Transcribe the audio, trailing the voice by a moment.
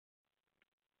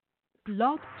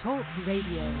Blog Talk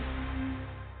Radio.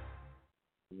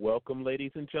 Welcome,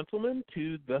 ladies and gentlemen,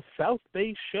 to the South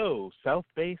Bay Show, South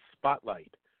Bay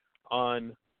Spotlight,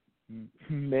 on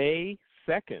May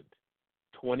 2nd,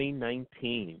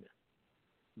 2019.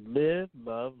 Live,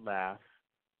 love, laugh,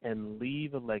 and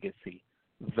leave a legacy.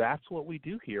 That's what we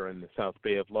do here in the South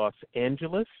Bay of Los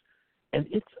Angeles, and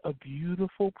it's a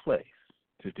beautiful place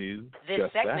to do This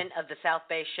just segment that. of the South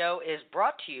Bay Show is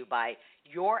brought to you by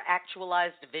Your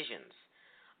Actualized Visions,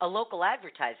 a local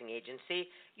advertising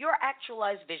agency. Your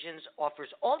Actualized Visions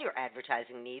offers all your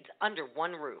advertising needs under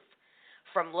one roof.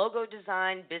 From logo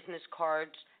design, business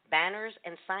cards, banners,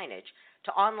 and signage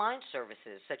to online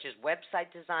services such as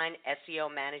website design, SEO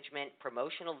management,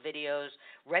 promotional videos,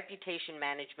 reputation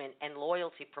management, and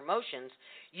loyalty promotions,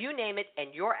 you name it,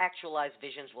 and Your Actualized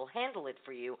Visions will handle it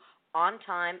for you on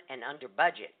time and under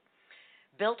budget.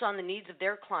 Built on the needs of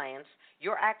their clients,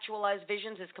 Your Actualized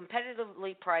Visions is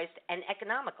competitively priced and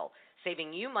economical,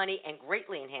 saving you money and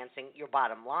greatly enhancing your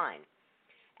bottom line.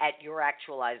 At Your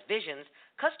Actualized Visions,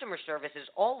 customer service is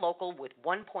all local with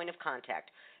one point of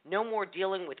contact. No more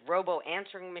dealing with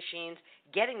robo-answering machines,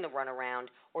 getting the runaround,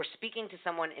 or speaking to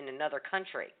someone in another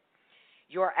country.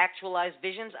 Your Actualized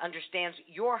Visions understands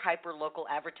your hyper-local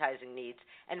advertising needs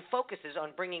and focuses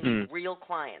on bringing you real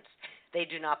clients. They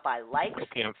do not buy likes,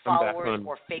 followers,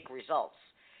 or fake results.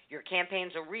 Your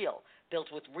campaigns are real,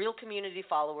 built with real community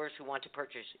followers who want to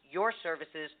purchase your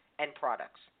services and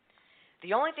products.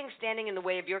 The only thing standing in the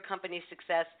way of your company's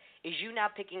success is you now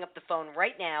picking up the phone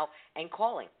right now and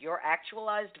calling Your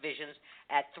Actualized Visions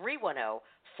at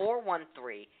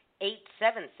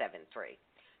 310-413-8773.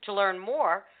 To learn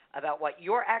more about what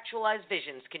Your Actualized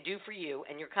Visions can do for you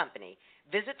and your company,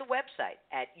 visit the website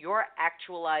at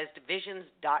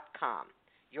youractualizedvisions.com.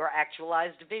 Your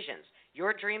Actualized Visions,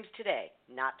 your dreams today,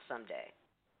 not someday.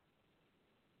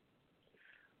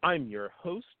 I'm your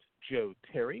host, Joe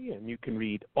Terry, and you can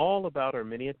read all about our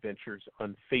many adventures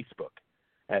on Facebook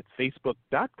at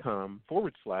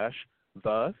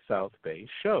facebook.com/The South Bay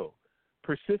Show.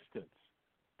 Persistence,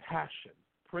 passion,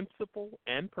 principle,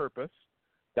 and purpose.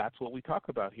 That's what we talk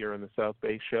about here on the South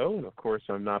Bay Show. And, of course,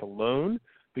 I'm not alone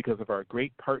because of our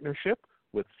great partnership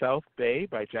with South Bay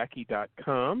by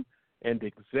Jackie.com and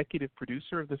executive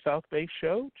producer of the South Bay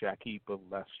Show, Jackie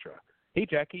Balestra. Hey,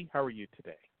 Jackie, how are you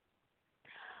today?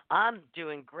 I'm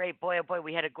doing great. Boy, oh boy,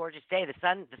 we had a gorgeous day. The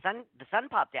sun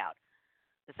popped out.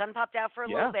 The sun popped out for a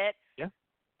little bit. Yeah.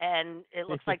 And it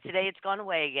looks like today it's gone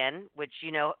away again, which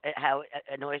you know how it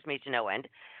annoys me to no end.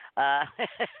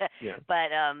 Yeah.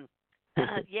 But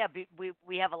yeah,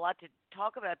 we have a lot to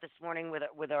talk about this morning with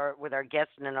our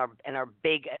guests and our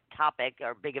big topic,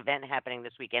 our big event happening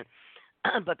this weekend.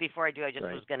 But before I do, I just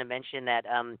was going to mention that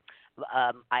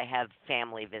I have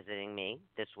family visiting me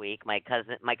this week. My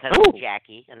cousin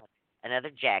Jackie, another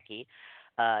Jackie,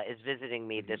 is visiting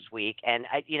me this week, and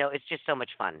it's just so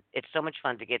much fun. It's so much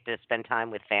fun to get to spend time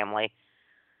with family.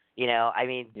 You know, I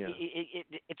mean,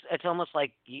 it's almost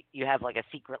like you have like a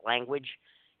secret language.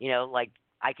 You know, like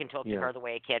I can talk to her the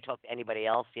way I can't talk to anybody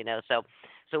else. You know, so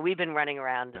we've been running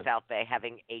around the South Bay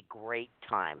having a great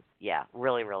time. Yeah,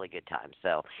 really, really good time.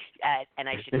 So, and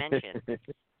I should mention,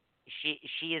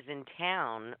 she is in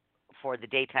town for the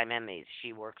daytime Emmys.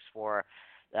 She works for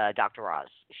Dr. Oz.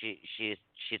 She's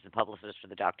the publicist for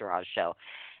the Dr. Oz show,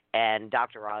 and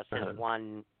Dr. Oz has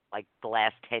won like the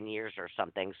last 10 years or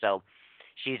something. So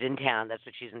she's in town. That's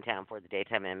what she's in town for, the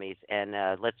daytime Emmys. And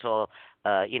let's all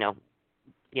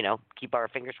keep our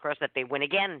fingers crossed that they win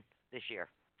again this year.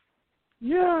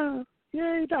 Yeah.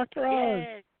 Yay, Dr.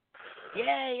 Oz.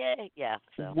 Yay. Yeah.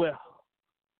 So. Well,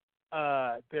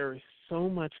 there is so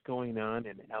much going on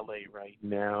in LA right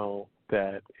now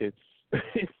that it's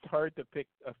hard to pick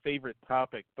a favorite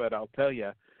topic, but I'll tell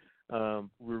you,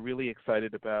 we're really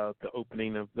excited about the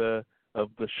opening of the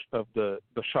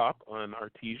shop on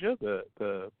Artesia,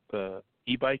 the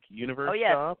e-bike universe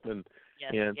shop, and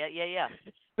yeah.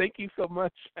 Thank you so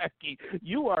much, Jackie.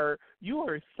 You are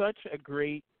such a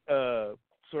great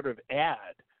sort of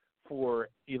ad for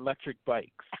electric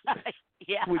bikes.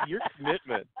 Yeah. With your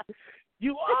commitment.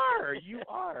 You are.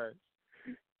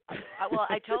 Well,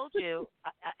 I told you,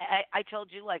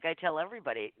 like I tell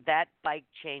everybody, that bike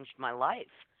changed my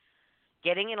life.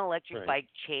 Getting an electric bike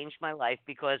changed my life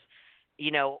because,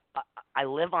 I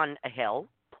live on a hill,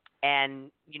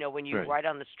 and, when you ride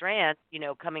on the Strand,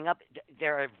 coming up,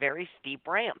 there are very steep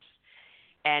ramps.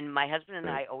 And my husband and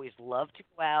I always loved to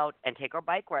go out and take our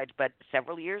bike rides, but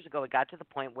several years ago, it got to the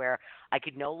point where I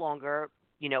could no longer,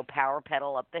 power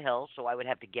pedal up the hill, so I would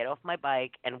have to get off my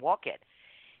bike and walk it.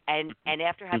 And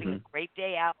after having a great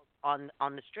day out on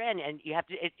the Strand, and you have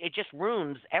to, it just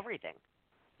ruins everything.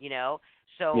 you know.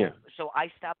 So I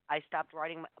stopped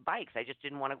riding bikes. I just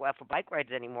didn't want to go out for bike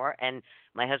rides anymore. And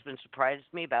my husband surprised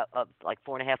me about like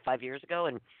 4.5, 5 years ago,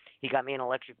 and he got me an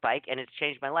electric bike, and it's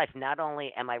changed my life. Not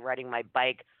only am I riding my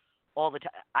bike all the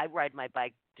time, I ride my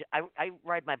bike. I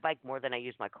ride my bike more than I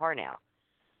use my car now,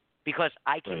 because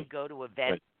I can go to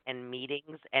events and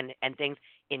meetings and things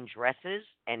in dresses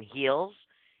and heels,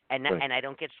 and and I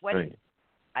don't get sweaty.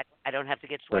 I don't have to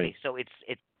get sweaty. So it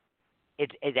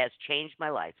has changed my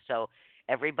life. So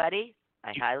everybody,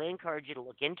 I highly encourage you to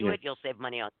look into it. You'll save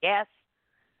money on gas.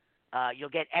 You'll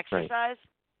get exercise,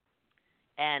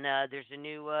 and there's a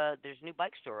new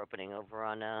bike store opening over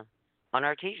on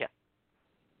Artesia.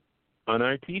 On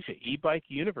Artesia, e-bike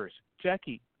universe.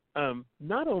 Jackie,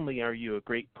 not only are you a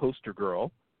great poster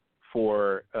girl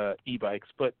for e-bikes,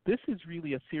 but this is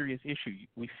really a serious issue.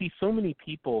 We see so many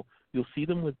people. You'll see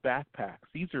them with backpacks.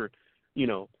 These are,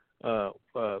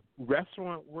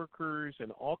 restaurant workers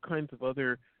and all kinds of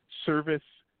other service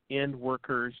end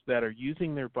workers that are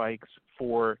using their bikes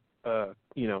for,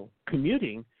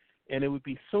 commuting, and it would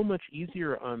be so much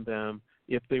easier on them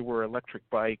if they were electric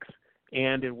bikes,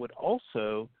 and it would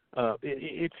also,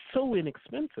 it's so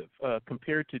inexpensive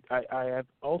compared to, I have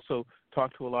also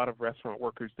talked to a lot of restaurant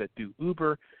workers that do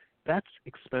Uber. That's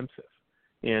expensive.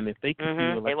 And if they could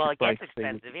do electric well, it bikes, gets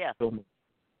expensive, yeah. Oh,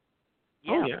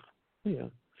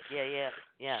 yeah.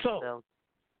 Yeah. So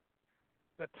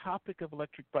the topic of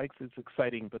electric bikes is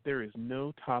exciting, but there is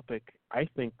no topic I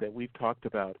think that we've talked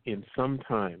about in some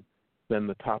time than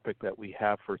the topic that we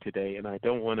have for today. And I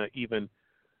don't want to even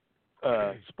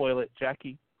spoil it.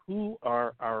 Jackie, who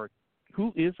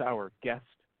is our guest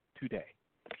today?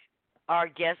 Our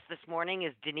guest this morning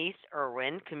is Denise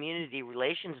Irwin, Community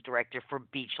Relations Director for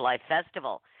BeachLife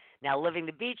Festival. Now, living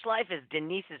the beach life is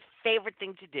Denise's favorite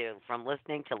thing to do, from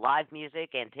listening to live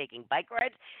music and taking bike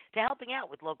rides to helping out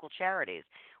with local charities.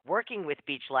 Working with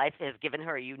BeachLife has given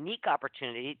her a unique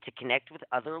opportunity to connect with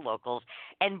other locals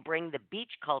and bring the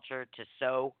beach culture to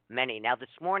so many. Now, this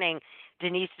morning,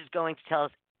 Denise is going to tell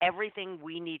us everything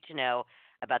we need to know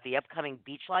about the upcoming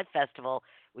BeachLife Festival,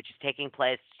 which is taking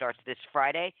place, starts this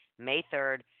Friday, May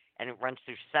 3rd, and it runs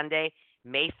through Sunday,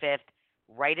 May 5th,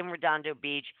 right in Redondo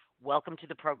Beach. Welcome to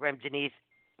the program, Denise.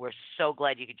 We're so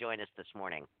glad you could join us this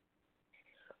morning.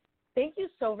 Thank you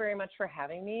so very much for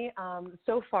having me.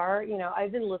 So far,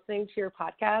 I've been listening to your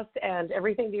podcast, and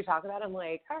everything that you talk about, I'm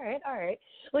like, all right.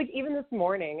 Like, even this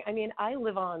morning, I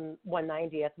live on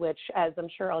 190th, which, as I'm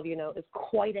sure all of you know, is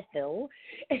quite a hill.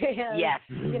 And, yes.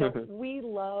 We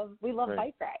love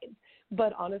bike rides.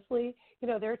 But honestly,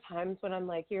 there are times when I'm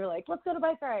like, you're like, let's go to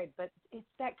bike ride. But it's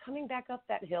that coming back up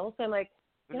that hill. So I'm like,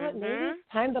 what, maybe it's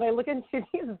time that I look into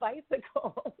these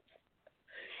bicycles.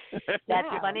 That's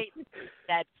funny.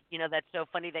 That's so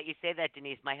funny that you say that,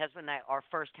 Denise. My husband and I, our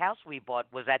first house we bought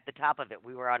was at the top of it.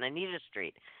 We were on Anita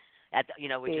Street,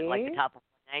 which is like the top of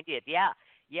 90th. Yeah.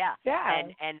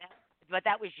 But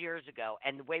that was years ago.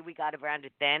 And the way we got around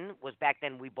it then was, back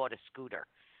then we bought a scooter.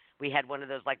 We had one of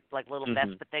those like little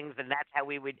Vespa things, and that's how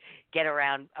we would get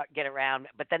around.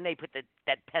 But then they put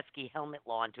that pesky helmet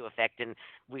law into effect, and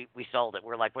we sold it.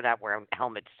 We're like, we're not wearing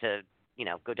helmets to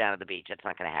go down to the beach. That's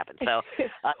not going to happen. So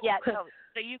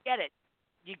so you get it.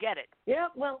 You get it. Yeah,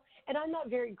 well, and I'm not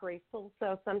very graceful,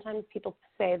 so sometimes people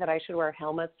say that I should wear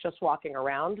helmets just walking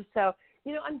around. So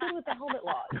I'm good with the helmet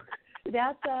laws.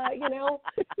 That's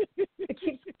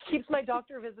it keeps my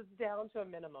doctor visits down to a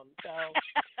minimum. So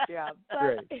yeah,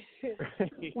 but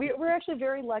we're actually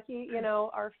very lucky.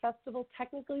 Our festival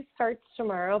technically starts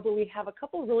tomorrow, but we have a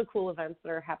couple of really cool events that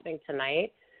are happening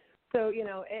tonight. So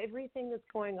everything that's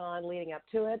going on leading up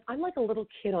to it, I'm like a little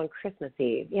kid on Christmas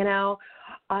Eve.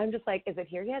 I'm just like, is it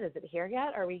here yet? Is it here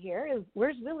yet? Are we here?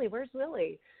 Where's Willie? Where's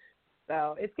Willie?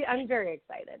 So I'm very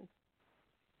excited.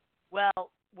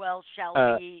 Well,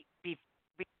 shall we,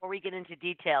 before we get into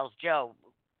details, Joe,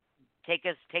 take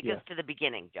us to the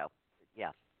beginning, Joe.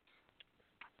 Yeah.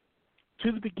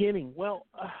 To the beginning. Well,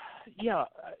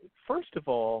 first of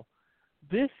all,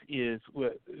 this is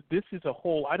a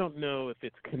whole, I don't know if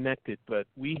it's connected, but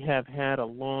we have had a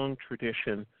long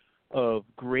tradition of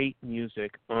great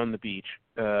music on the beach,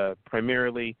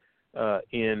 primarily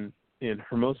in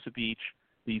Hermosa Beach.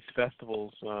 These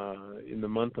festivals in the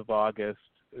month of August,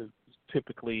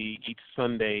 typically each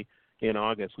Sunday in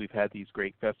August, we've had these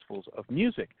great festivals of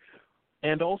music.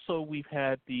 And also we've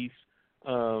had these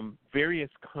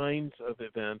various kinds of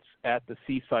events at the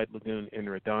Seaside Lagoon in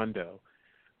Redondo.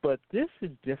 But this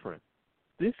is different.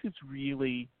 This is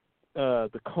really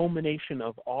the culmination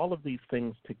of all of these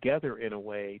things together in a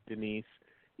way, Denise.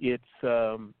 It's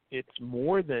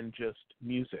more than just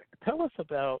music. Tell us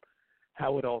about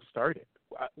how it all started.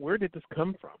 Where did this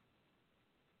come from?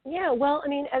 Yeah, well, I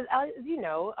mean, as you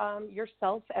know,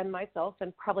 yourself and myself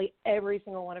and probably every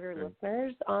single one of your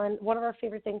listeners, on one of our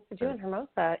favorite things to do in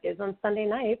Hermosa is on Sunday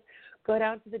nights, go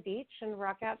down to the beach and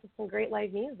rock out to some great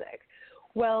live music.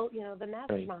 Well, you know, the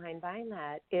mastermind behind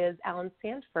that is Alan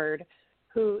Sanford,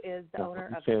 who is the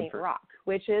owner of St. Rock,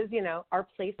 which is, you know, our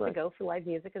place to go for live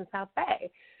music in South Bay.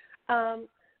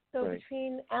 So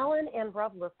between Alan and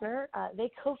Rob Listener, they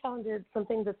co-founded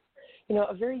something that's, you know,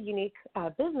 a very unique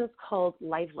business called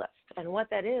LiveList. And what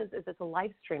that is it's a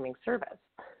live streaming service.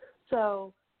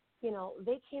 So, you know,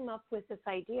 they came up with this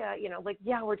idea, you know, like,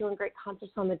 yeah, we're doing great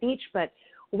concerts on the beach, but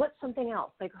what's something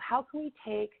else? Like, how can we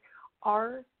take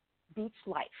our beach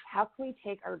life? How can we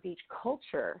take our beach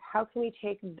culture? How can we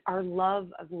take our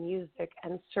love of music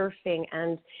and surfing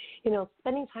and, you know,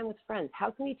 spending time with friends?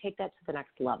 How can we take that to the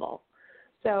next level?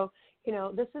 So, you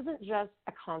know, this isn't just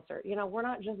a concert. You know, we're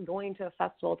not just going to a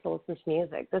festival to listen to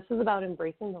music. This is about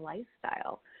embracing the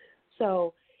lifestyle.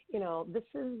 So, you know, this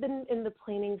has been in the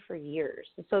planning for years.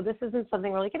 So this isn't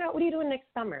something we're like, you know, what are you doing next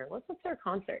summer? Let's do a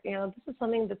concert. You know, this is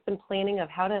something that's been planning of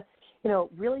how to, you know,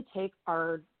 really take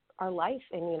our life.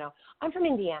 And, you know, I'm from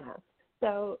Indiana.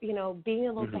 So, you know, being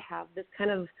able to have this kind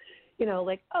of, you know,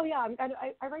 like, oh, yeah,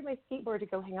 I ride my skateboard to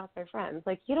go hang out with my friends.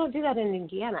 Like, you don't do that in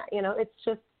Indiana. You know, it's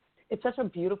such a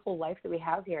beautiful life that we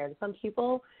have here. And some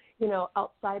people, you know,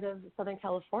 outside of Southern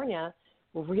California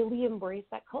really embrace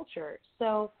that culture.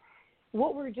 So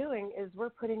what we're doing is we're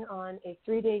putting on a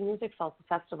 3-day music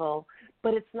festival,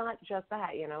 but it's not just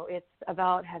that, you know, it's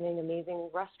about having amazing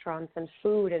restaurants and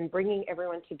food and bringing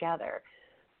everyone together.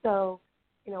 So,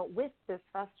 you know, with this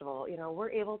festival, you know,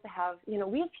 we're able to have, you know,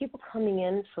 we have people coming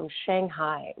in from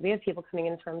Shanghai. We have people coming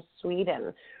in from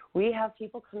Sweden. We have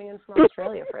people coming in from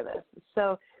Australia for this.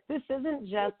 So this isn't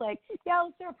just like, yeah,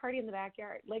 let's throw a party in the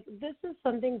backyard. Like, this is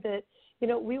something that, you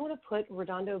know, we want to put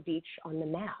Redondo Beach on the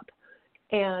map.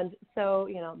 And so,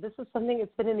 you know, this is something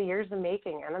that's been in the years in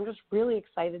making, and I'm just really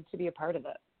excited to be a part of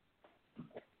it.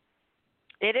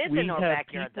 It is in our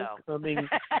backyard, though. Coming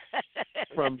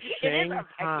from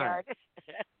Shanghai.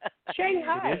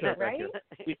 Shanghai, right?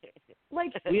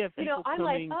 We have you know, I'm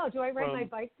like, oh, do I ride my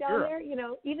bike down Europe. there? You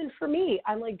know, even for me,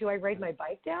 I'm like, do I ride my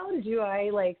bike down? Do I,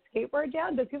 like, skateboard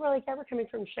down? But people are like, yeah, we're coming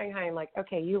from Shanghai. I'm like,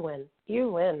 okay, you win. You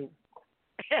win.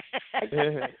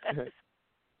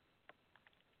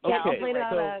 Yeah, I'll complain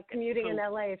about commuting in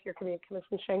LA if you're coming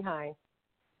from Shanghai.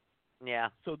 Yeah.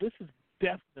 So this is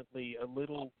definitely a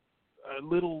little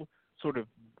sort of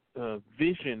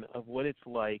vision of what it's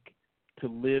like to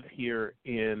live here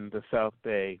in the South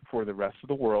Bay for the rest of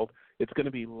the world. It's going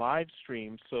to be live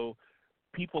streamed, so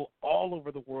people all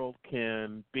over the world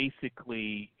can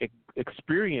basically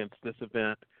experience this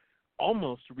event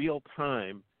almost real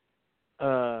time.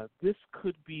 This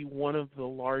could be one of the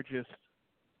largest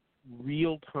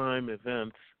real-time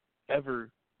events ever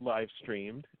live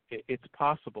streamed. It's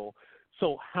possible.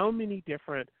 So how many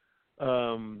different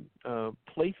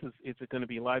places is it going to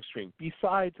be live streamed?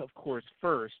 Besides, of course,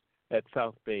 first at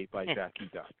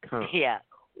southbaybyjackie.com. Yeah.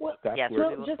 Well, yes.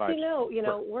 So just so you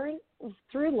know, we're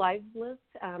through LiveList.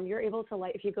 You're able to,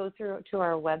 like, if you go through to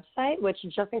our website, which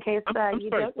just in case you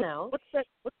don't know. What's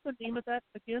the name of that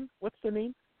again? What's the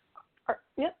name?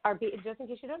 Just in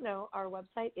case you don't know, our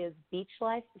website is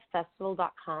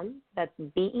beachlifefestival.com. That's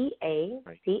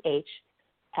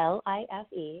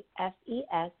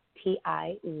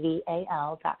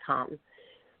BeachLifefestival.com.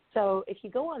 So if you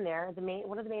go on there,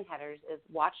 one of the main headers is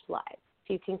Watch Live.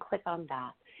 So you can click on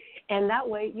that. And that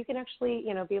way you can actually,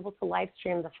 you know, be able to live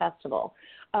stream the festival.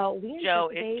 Joe,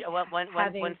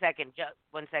 one second.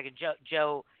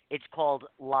 Joe, it's called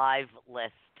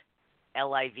LiveList.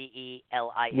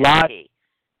 LiveList.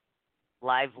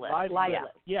 LiveList.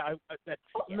 Yeah, that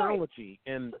technology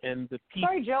and the piece.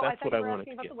 Sorry, Joe. That's I thought what you were I wanted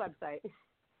asking to about get. the website.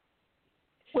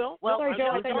 Well, sorry,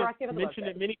 Joe. I thought you were asking about the mentioned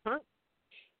website. it many times.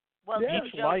 Well,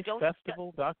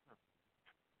 BeachLifeFestival.com.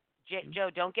 Joe,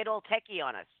 don't get all techie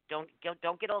on us. Don't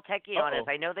get all techie on us.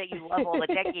 I know that you love all the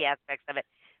techie aspects of it,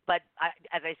 but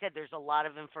as I said, there's a lot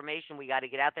of information we got to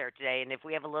get out there today. And if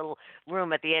we have a little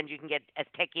room at the end, you can get as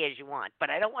techie as you want. But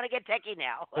I don't want to get techie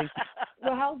now.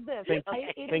 Well, how's this?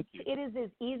 Thank you. It is as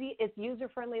easy, as user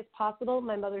friendly as possible.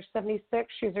 My mother's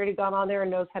 76. She's already gone on there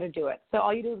and knows how to do it. So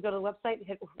all you do is go to the website,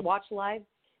 hit Watch Live,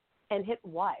 and hit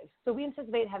Live. So we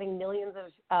anticipate having millions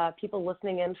of people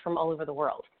listening in from all over the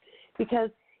world, because,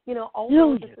 you know,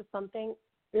 although this is something,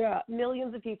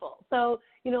 millions of people. So,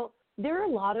 you know, there are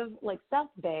a lot of, like, South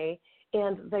Bay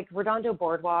and, like, Redondo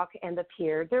Boardwalk and the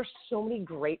Pier. There's so many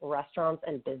great restaurants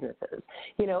and businesses,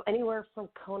 you know, anywhere from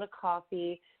Kona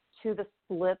Coffee to the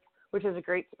Slip, which is a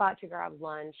great spot to grab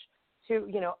lunch,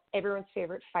 to, everyone's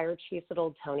favorite fire cheese at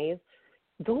Old Tony's.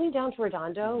 Going down to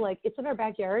Redondo, like, it's in our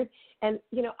backyard, and,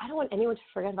 I don't want anyone to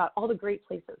forget about all the great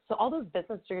places. So all those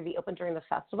businesses are going to be open during the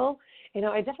festival.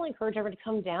 I definitely encourage everyone to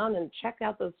come down and check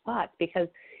out those spots because,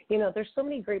 there's so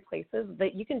many great places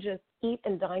that you can just eat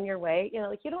and dine your way.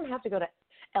 Like, you don't have to go to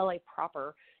LA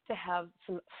proper to have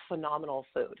some phenomenal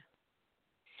food.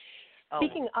 Oh,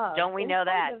 speaking of, don't we know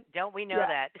that? Don't we know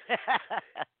that?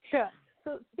 Yeah.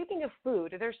 So speaking of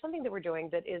food, there's something that we're doing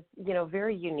that is,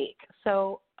 very unique.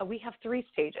 So we have 3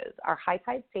 stages: our high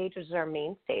tide stage, which is our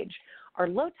main stage, our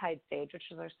low tide stage, which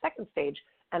is our second stage,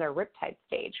 and our rip tide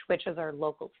stage, which is our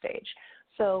local stage.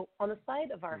 So on the side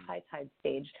of our high tide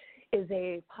stage is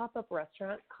a pop-up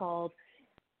restaurant called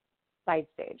Side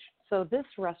Stage. So this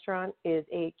restaurant is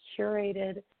a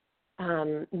curated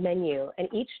menu, and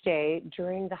each day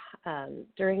during the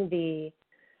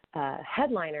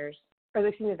headliners, or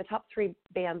excuse me, the top 3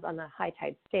 bands on the high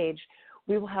tide stage,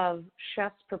 we will have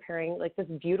chefs preparing like this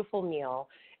beautiful meal.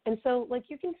 And so like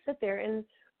you can sit there and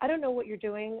I don't know what you're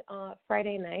doing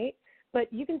Friday night,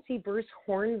 but you can see Bruce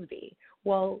Hornsby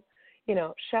while,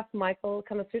 Chef Michael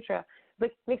Kamasutra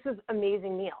makes this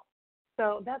amazing meal.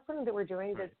 So that's something that we're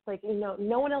doing that's like,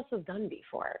 no one else has done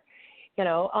before.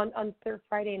 On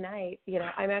Friday night,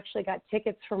 I'm actually got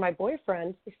tickets for my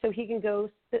boyfriend so he can go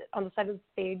sit on the side of the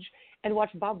stage and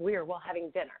watch Bob Weir while having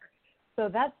dinner. So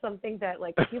that's something that,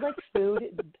 like, if you like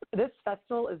food, this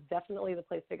festival is definitely the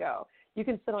place to go. You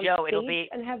can sit on stage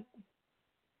and have.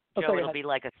 It'll be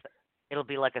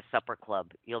like a supper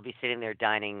club. You'll be sitting there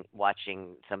dining, watching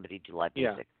somebody do live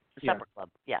music. Supper club.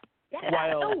 Yeah.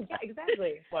 Yeah.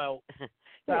 Exactly. Well,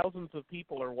 thousands of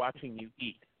people are watching you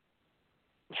eat.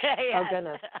 Oh,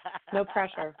 goodness. No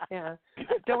pressure. Yeah.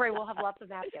 Don't worry, we'll have lots of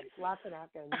napkins.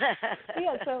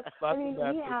 Yeah, so,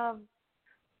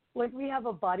 we have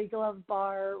a Body Glove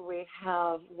bar. We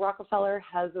have Rockefeller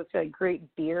has a great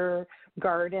beer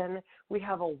garden. We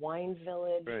have a wine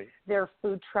village. Right. There are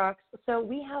food trucks. So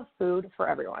we have food for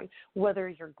everyone, whether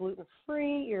you're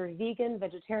gluten-free, you're vegan,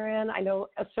 vegetarian. I know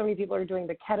so many people are doing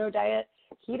the keto diet.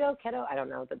 Keto, I don't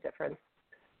know the difference.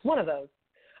 It's one of those.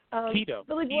 Keto.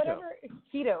 But like keto. whatever,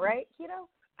 keto, right? Keto?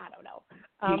 I don't know.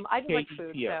 I just like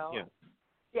food, so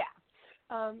yeah.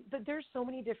 But there's so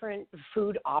many different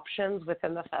food options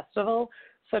within the festival.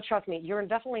 So trust me, you're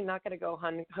definitely not going to go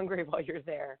hungry while you're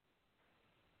there.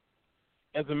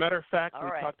 As a matter of fact, All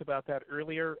we right. talked about that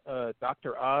earlier.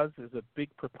 Dr. Oz is a big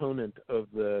proponent of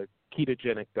the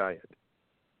ketogenic diet.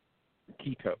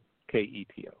 Keto,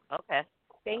 Keto. Okay.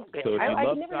 Thank you. So if you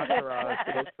love never Dr. Oz,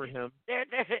 vote for him.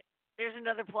 There's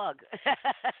another plug.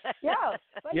 Yeah.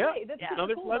 But hey, that's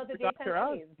another cool plug about the for Dr.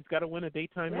 Oz. days. He's got to win a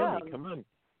daytime Emmy. Come on.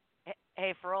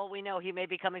 Hey, for all we know, he may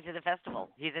be coming to the festival.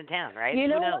 He's in town, right? You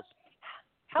know Who knows?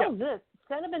 what? How's this?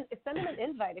 Send him an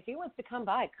invite if he wants to come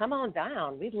by. Come on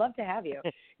down. We'd love to have you.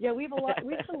 Yeah, we have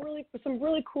some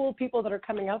really cool people that are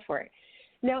coming out for it.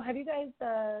 Now, have you guys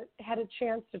had a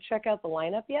chance to check out the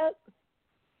lineup yet?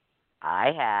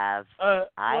 I have.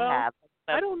 I have.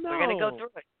 I don't know. We're gonna go through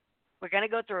it. We're gonna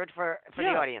go through it for the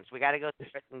audience. We got to go through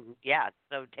it. And,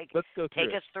 so let's go through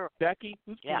take us through. Jackie,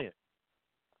 who's playing?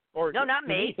 Or no, not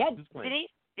me. Denise, who's playing?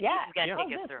 Denise is gonna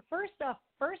take us through.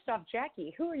 First off,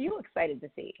 Jackie, who are you excited to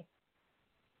see?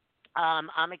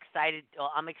 I'm excited.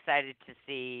 I'm excited to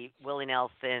see Willie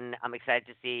Nelson. I'm excited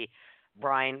to see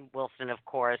Brian Wilson, of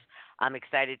course. I'm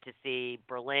excited to see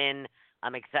Berlin.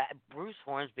 I'm excited. Bruce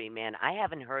Hornsby, man, I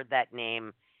haven't heard that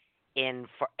name in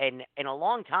a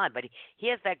long time, but he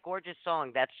has that gorgeous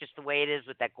song. That's just the way it is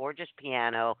with that gorgeous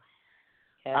piano.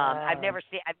 Yeah. I've never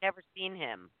seen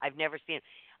him. I've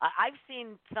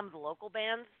seen some of the local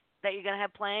bands that you're gonna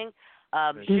have playing.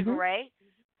 Sugar Ray.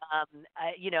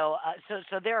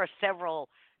 So there are several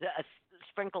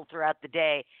sprinkled throughout the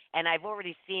day, and I've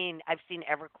seen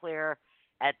Everclear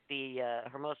at the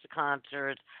Hermosa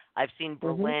concerts. I've seen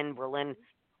Berlin. Berlin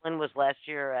was last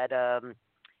year at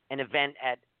an event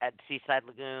at Seaside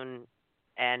Lagoon,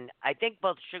 and I think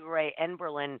both Sugar Ray and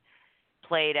Berlin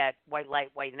played at White Light,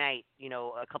 White Night,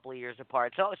 a couple of years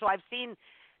apart. So I've seen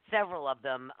several of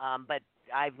them, but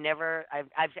I've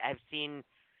seen.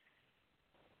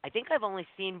 I think I've only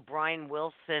seen Brian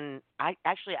Wilson. I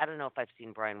don't know if I've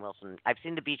seen Brian Wilson. I've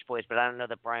seen the Beach Boys, but I don't know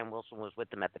that Brian Wilson was with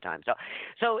them at the time.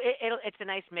 So it's a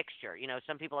nice mixture.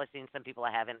 Some people I've seen, some people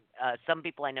I haven't. Some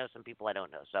people I know, some people I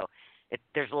don't know. So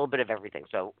there's a little bit of everything.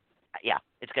 So yeah,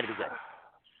 it's going to be good.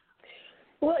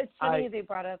 Well, it's funny they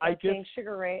brought up saying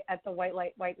Sugar Ray at the White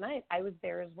Light, White Night. I was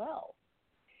there as well.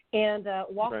 And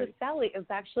Walk with Sally is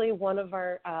actually one of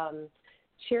our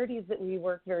charities that we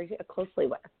work very closely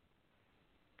with.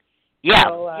 Yeah,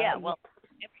 so, well,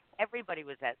 everybody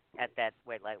was at that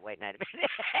White Night.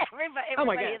 Oh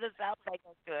my Everybody God. in the South Bay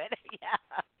goes to it. Yeah.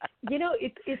 You know,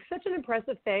 it's such an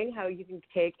impressive thing how you can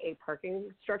take a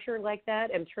parking structure like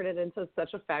that and turn it into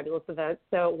such a fabulous event.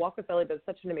 So Walk with Billy does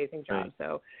such an amazing job. Right.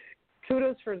 So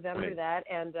kudos for them Right. for that.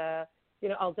 And, you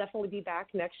know, I'll definitely be back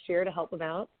next year to help them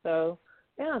out. So,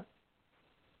 yeah.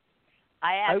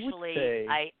 I would say,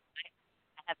 I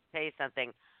have to tell you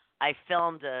something. I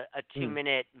filmed a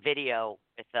 2-minute video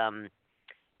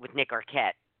with Nick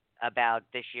Arquette about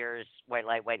this year's White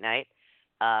Night,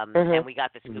 and we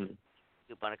got the scoop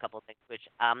on a couple of things, which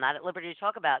I'm not at liberty to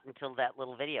talk about until that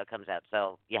little video comes out.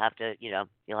 So you'll have to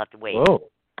wait.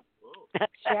 Whoa.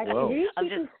 Jackie, Whoa. are you I'm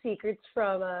keeping secrets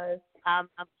from us? I'm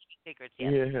keeping secrets.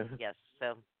 Yes. Yeah. Yes.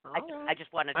 So All I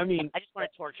just want to. I mean, I just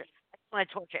want to torture. I just want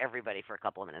to torture everybody for a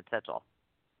couple of minutes. That's all.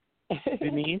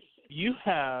 Denise, you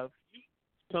have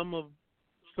some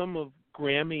of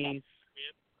Grammy's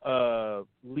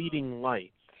leading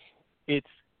lights.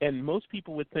 And most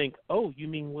people would think, oh, you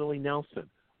mean Willie Nelson?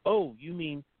 Oh, you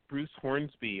mean Bruce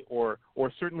Hornsby or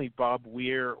certainly Bob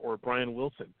Weir or Brian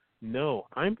Wilson? No,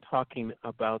 I'm talking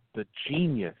about the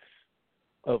genius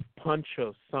of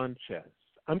Pancho Sanchez.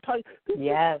 I'm talking.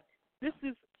 Yes. This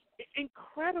is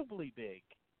incredibly big.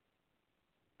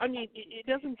 I mean, it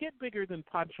doesn't get bigger than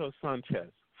Pancho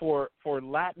Sanchez for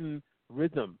Latin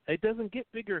rhythm. It doesn't get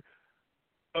bigger.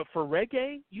 For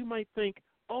reggae, you might think,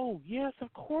 oh, yes,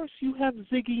 of course you have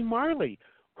Ziggy Marley.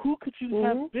 Who could you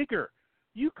have bigger?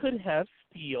 You could have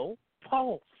Steel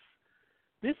Pulse.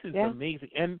 This is amazing.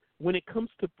 And when it comes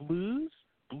to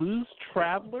Blues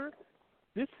Traveler,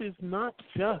 this is not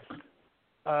just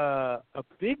a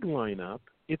big lineup.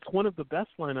 It's one of the best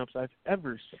lineups I've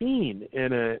ever seen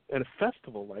in a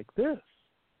festival like this.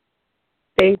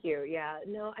 Thank you. Yeah.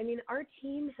 No, I mean, our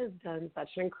team has done such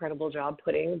an incredible job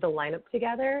putting the lineup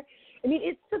together. I mean,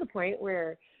 it's to the point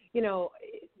where, you know,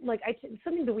 like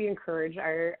something that we encourage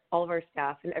all of our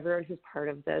staff and everyone who's part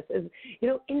of this is, you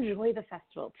know, enjoy the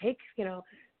festival. Take, you know,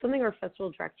 something our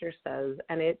festival director says,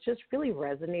 and it just really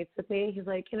resonates with me. He's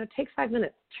like, you know, take 5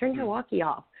 minutes, turn your walkie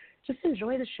off, just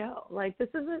enjoy the show. Like, this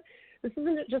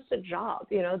isn't just a job,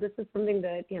 you know, this is something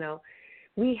that, you know,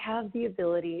 we have the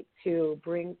ability to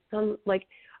bring some, like,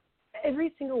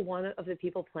 every single one of the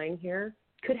people playing here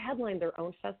could headline their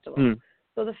own festival.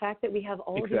 So the fact that we have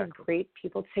all of these great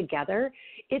people together,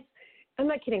 I'm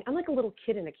not kidding. I'm like a little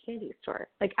kid in a candy store.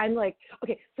 Like, I'm like,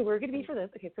 okay, so we're going to be for this.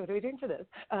 Okay, so what are we doing for this?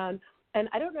 And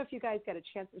I don't know if you guys got a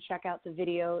chance to check out the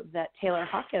video that Taylor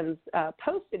Hawkins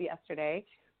posted yesterday,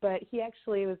 but he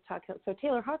actually was talking. So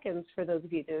Taylor Hawkins, for those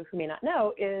of you who may not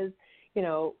know, is, you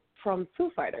know, from Foo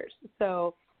Fighters.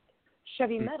 So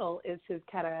Chevy Metal is his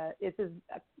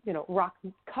you know, rock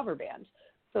cover band.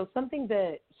 So something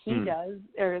that he does,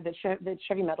 or that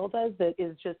Chevy Metal does, that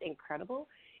is just incredible,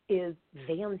 is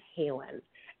Van Halen.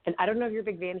 And I don't know if you're a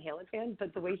big Van Halen fan,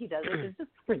 but the way he does it is just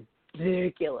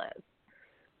ridiculous.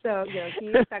 So, you know,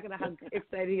 he's talking about how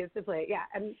excited he is to play. Yeah,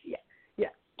 and yeah,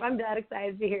 I'm that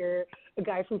excited to hear a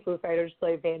guy from Foo Fighters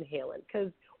play Van Halen,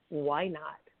 because why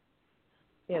not?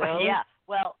 You know? Yeah.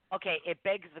 Well, okay, it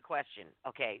begs the question.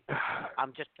 Okay,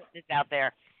 I'm just putting this out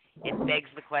there. It begs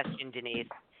the question, Denise.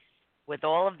 With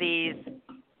all of these,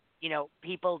 you know,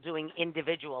 people doing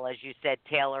individual, as you said,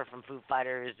 Taylor from Foo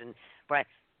Fighters and Brian,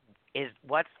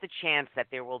 what's the chance that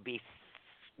there will be,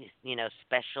 you know,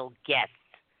 special guests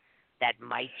that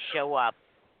might show up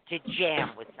to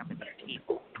jam with some of these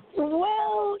people?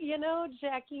 Well, you know,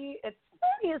 Jackie, it's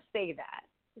funny to say that.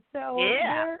 So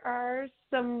there are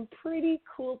some pretty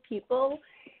cool people.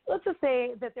 Let's just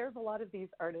say that there's a lot of these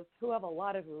artists who have a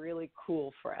lot of really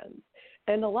cool friends.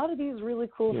 And a lot of these really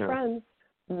cool friends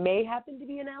may happen to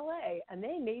be in LA, and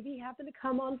they maybe happen to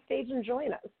come on stage and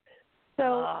join us.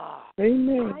 So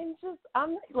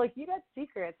I'm like, you got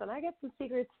secrets, and I got some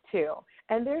secrets too.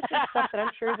 And there's some stuff that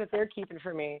I'm sure that they're keeping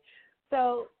for me.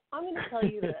 So I'm going to tell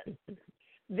you this.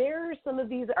 There are some of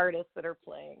these artists that are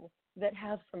playing that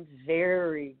have some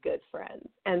very good friends.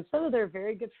 And some of their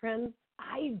very good friends,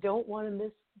 I don't want to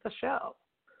miss the show.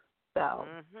 So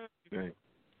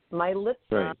my lips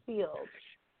are sealed.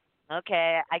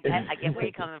 Okay, I get where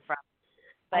you're coming from.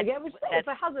 But I get what you're saying.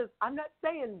 So how's this? I'm not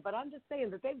saying, but I'm just saying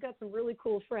that they've got some really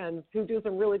cool friends who do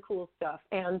some really cool stuff.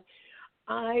 And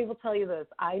I will tell you this.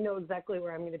 I know exactly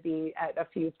where I'm going to be at a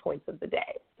few points of the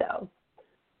day. So.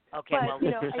 Okay, but, well,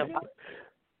 you know,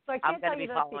 so I can't I'm going to be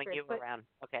following secrets, you around.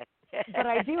 Okay. But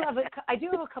I do have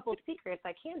a couple of secrets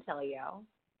I can tell you.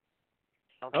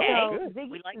 Okay. So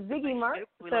Ziggy Marley.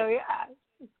 So yeah,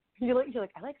 you're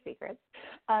like, I like secrets.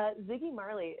 Ziggy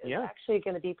Marley is actually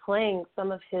going to be playing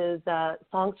some of his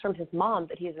songs from his mom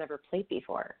that he has never played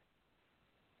before.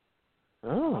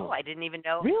 Oh, I didn't even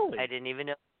know. Really? I didn't even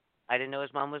know. I didn't know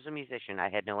his mom was a musician. I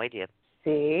had no idea.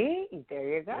 See,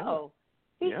 there you go.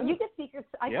 See, Yeah. you get secrets.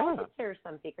 I Yeah. also share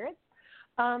some secrets.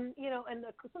 And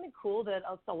something cool that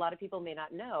also a lot of people may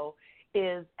not know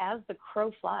is As the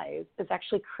Crow Flies is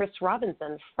actually Chris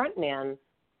Robinson, frontman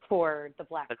for the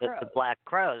Black Crows. The Black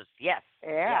Crows, yes.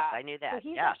 Yeah. Yes, I knew that. So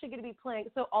he's yeah. actually going to be playing.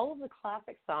 So all of the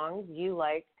classic songs you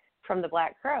like from the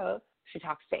Black Crow, She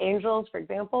Talks to Angels, for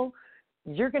example,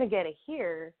 you're going to get to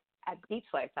hear at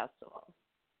BeachLife Festival.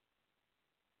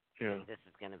 Yeah. This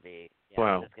is going to be.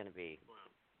 Wow. This is going to be.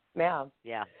 Yeah.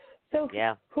 Yeah. So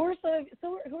Yeah. who are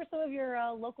some of your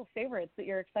local favorites that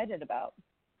you're excited about?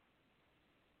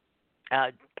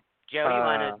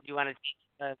 Joe, you want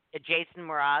to Jason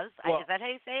Mraz? Well, is that how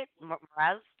you say it?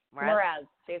 Mraz?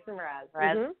 Jason Mraz.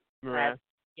 Mraz? Mm-hmm. Mraz.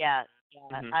 Yeah.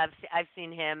 Mhm. I've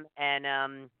seen him,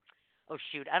 and oh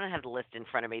shoot, I don't have the list in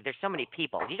front of me. There's so many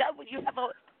people. You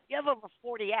have over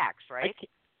 40 acts, right?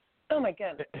 Oh my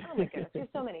goodness. There's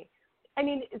so many. I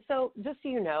mean, so just so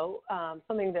you know,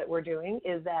 something that we're doing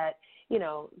is that,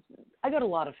 I go to a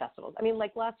lot of festivals. I mean,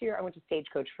 like last year I went to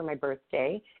Stagecoach for my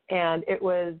birthday, and it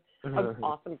was an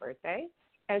awesome birthday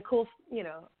and cool,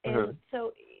 and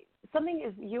so something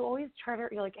is you always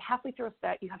you're like halfway through a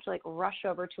set, you have to like rush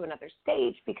over to another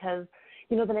stage because,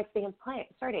 the next band's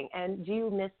starting. And do you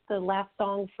miss the last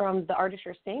song from the artist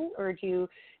you're seeing, or do you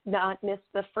not miss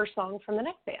the first song from the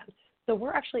next band? So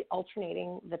we're actually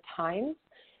alternating the times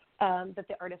that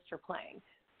the artists are playing.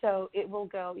 So it will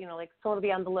go, so it'll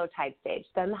be on the low tide stage,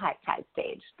 then the high tide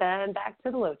stage, then back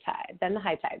to the low tide, then the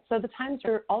high tide. So the times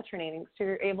are alternating, so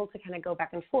you're able to kind of go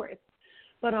back and forth.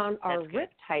 But on our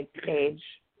rip tide stage,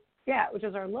 which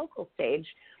is our local stage,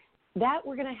 that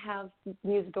we're going to have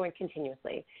music going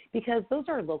continuously because those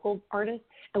are local artists,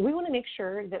 and we want to make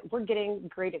sure that we're getting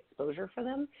great exposure for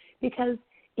them because,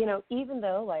 even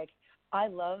though, like, I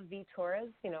love V Torres,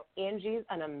 Angie's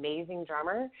an amazing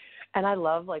drummer, and I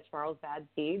love, like, Tomorrow's Bad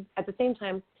Seeds. At the same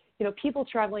time, people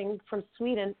traveling from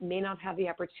Sweden may not have the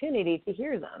opportunity to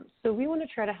hear them. So we want to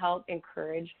try to help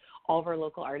encourage all of our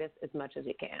local artists as much as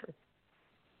we can.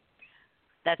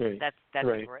 That's right. That's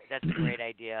a great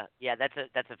idea. Yeah, that's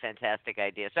a fantastic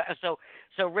idea. So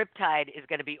Riptide is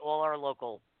going to be all our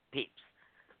local peeps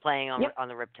playing on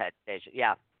the Riptide stage.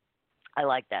 Yeah, I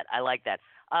like that.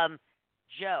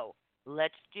 Joe,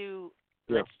 let's do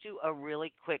a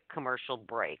really quick commercial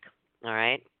break. All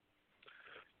right,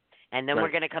 and then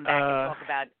we're going to come back and talk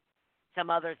about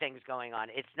some other things going on.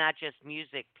 It's not just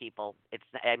music, people.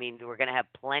 We're going to have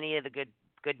plenty of the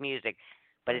good music.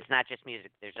 But it's not just music.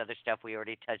 There's other stuff. We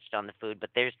already touched on the food, but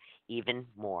there's even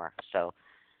more. So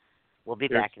we'll be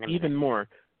back in a minute. Even more.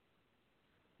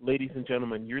 Ladies and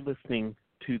gentlemen, you're listening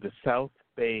to the South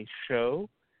Bay Show,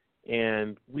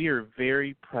 and we are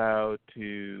very proud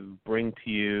to bring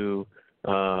to you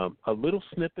a little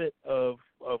snippet of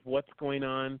what's going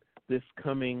on this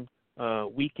coming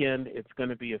weekend. It's going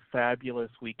to be a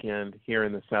fabulous weekend here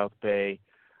in the South Bay.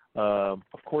 Of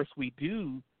course, we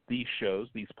do these shows,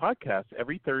 these podcasts,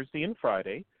 every Thursday and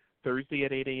Friday. Thursday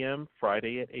at 8 a.m.,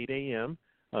 Friday at 8 a.m.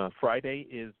 Friday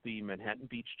is the Manhattan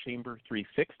Beach Chamber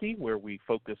 360, where we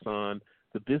focus on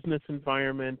the business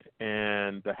environment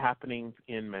and the happenings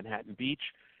in Manhattan Beach.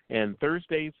 And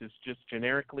Thursdays is just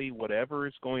generically whatever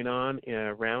is going on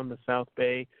around the South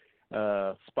Bay,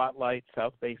 Spotlight,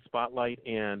 South Bay Spotlight,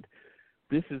 and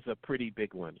this is a pretty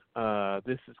big one.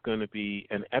 This is going to be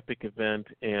an epic event,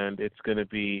 and it's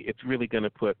really going to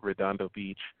put Redondo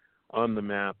Beach on the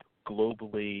map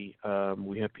globally.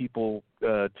 We have people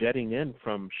jetting in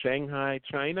from Shanghai,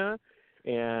 China,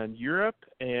 and Europe,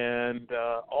 and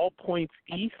all points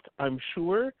east, I'm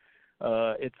sure.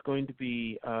 It's going to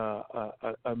be an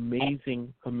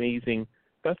amazing, amazing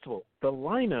festival. The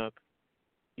lineup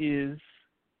is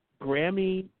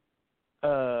Grammy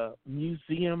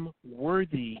museum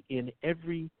worthy in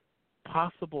every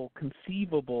possible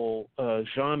conceivable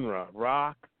genre: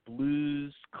 rock,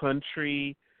 blues,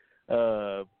 country.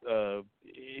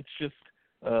 It's just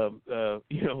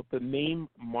the name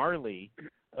Marley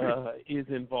is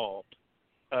involved.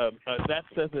 That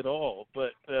says it all.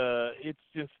 But it's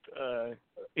just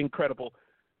incredible.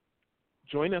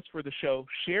 Join us for the show.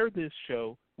 Share this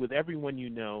show with everyone you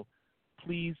know.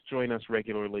 Please join us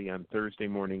regularly on Thursday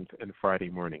mornings and Friday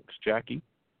mornings. Jackie?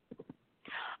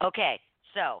 Okay,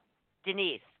 so,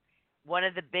 Denise, one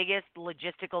of the biggest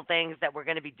logistical things that we're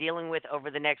going to be dealing with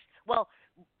over the next,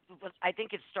 I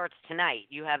think it starts tonight.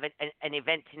 You have an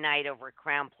event tonight over at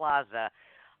Crowne Plaza.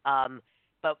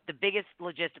 But the biggest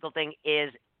logistical thing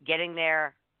is getting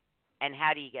there and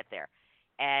how do you get there.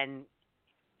 And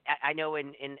I know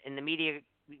in the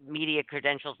media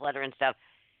credentials letter and stuff,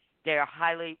 they're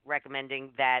highly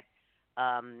recommending that.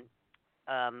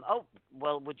 Oh,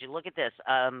 well, would you look at this?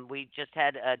 We just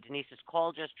had Denise's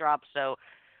call just dropped, so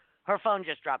her phone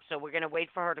just dropped. So we're going to wait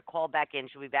for her to call back in.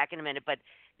 She'll be back in a minute, but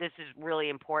this is really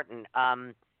important.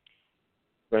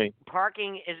 Right.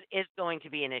 Parking is going to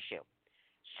be an issue.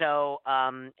 So,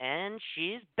 and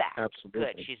she's back. Absolutely.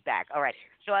 Good, she's back. All right.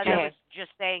 So as I was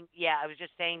just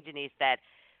saying, Denise, that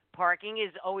parking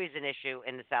is always an issue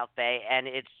in the South Bay, and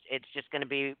it's just going to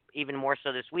be even more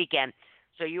so this weekend.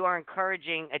 So you are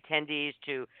encouraging attendees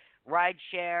to ride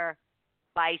share,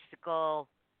 bicycle,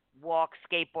 walk,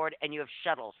 skateboard, and you have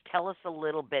shuttles. Tell us a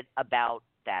little bit about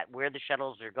that, where the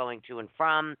shuttles are going to and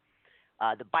from.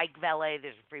 The bike valet,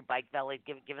 there's a free bike valet.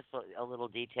 Give us a little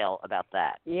detail about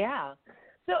that. Yeah.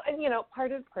 So,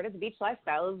 part of the beach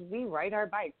lifestyle is we ride our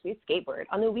bikes, we skateboard.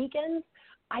 On the weekends,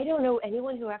 I don't know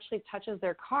anyone who actually touches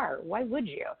their car. Why would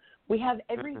you? We have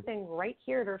everything right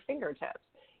here at our fingertips.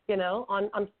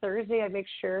 On Thursday, I make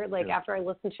sure, after I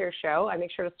listen to your show, I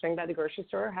make sure to swing by the grocery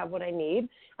store, have what I need,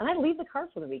 and I leave the car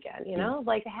for the weekend,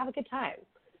 I have a good time.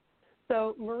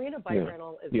 So Marina Bike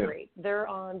Rental is great. They're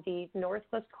on the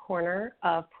northwest corner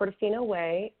of Portofino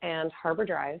Way and Harbor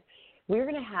Drive. We're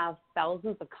going to have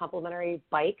thousands of complimentary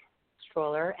bike,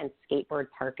 stroller, and skateboard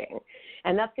parking.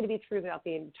 And that's going to be throughout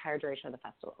the entire duration of the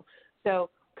festival. So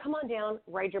come on down,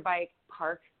 ride your bike,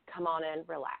 park, come on in,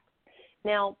 relax.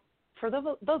 Now, for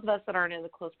those of us that aren't in the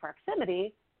close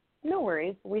proximity, no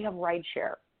worries. We have ride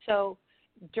share. So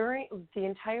during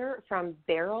from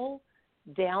Barrel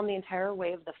down the entire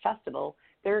way of the festival,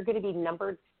 there are going to be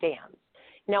numbered stands.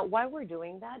 Now, why we're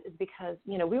doing that is because,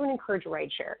 we want to encourage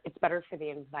ride share. It's better for the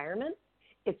environment.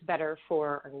 It's better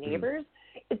for our neighbors.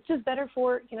 It's just better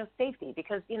for, safety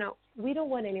because, we don't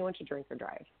want anyone to drink or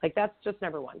drive. That's just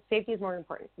number one. Safety is more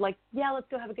important. Let's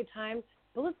go have a good time,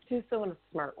 but let's do so in a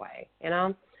smart way,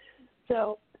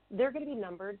 So they're going to be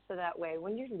numbered so that way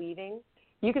when you're leaving,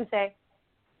 you can say,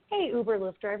 hey, Uber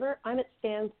Lyft driver, I'm at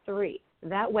stand 3.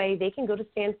 That way they can go to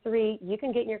stand 3, you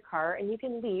can get in your car, and you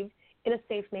can leave in a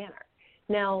safe manner.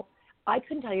 Now, I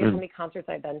couldn't tell you how many concerts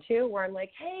I've been to where I'm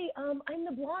like, hey, I'm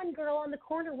the blonde girl on the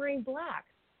corner wearing black.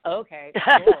 Okay,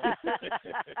 cool.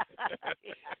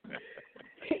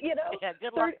 Yeah,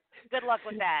 good luck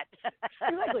with that.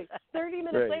 Exactly. 30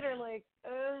 minutes later, I'm like,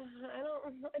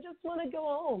 I just want to go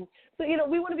home. So,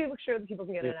 we want to be able to make sure that people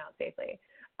can get in and out safely.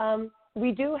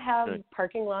 We do have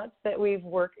parking lots that we're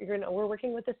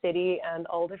working with the city and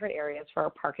all different areas for our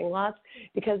parking lots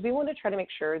because we want to try to make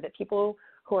sure that people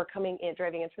who are driving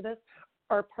in for this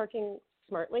are parking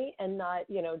smartly and not,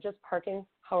 just parking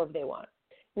however they want.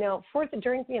 Now,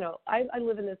 I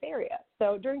live in this area.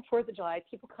 So during 4th of July,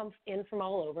 people come in from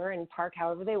all over and park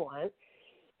however they want.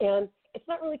 And it's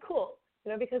not really cool,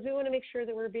 because we want to make sure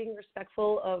that we're being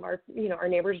respectful of our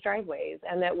neighbors' driveways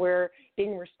and that we're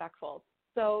being respectful.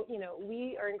 So,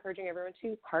 we are encouraging everyone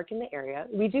to park in the area.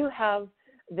 We do have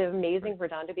the amazing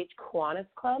Redondo Beach Kiwanis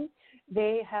Club.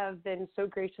 They have been so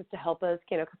gracious to help us,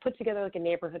 put together a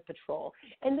neighborhood patrol.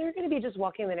 And they're going to be just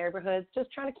walking the neighborhoods, just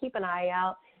trying to keep an eye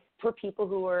out for people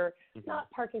who are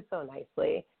not parking so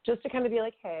nicely, just to kind of be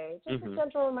like, hey, just a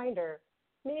gentle reminder,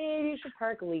 maybe you should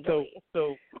park legally.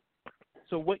 So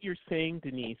what you're saying,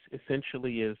 Denise,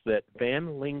 essentially is that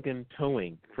Van Lingen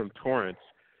Towing from Torrance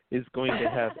is going to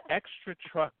have extra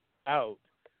trucks out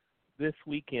this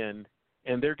weekend,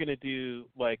 and they're going to do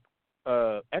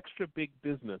extra big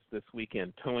business this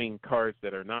weekend, towing cars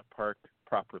that are not parked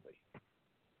properly.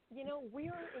 We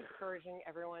are encouraging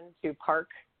everyone to park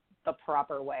the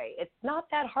proper way. It's not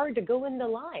that hard to go into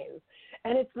lines,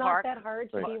 and it's not that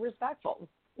hard to be respectful.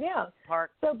 Yeah.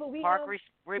 Park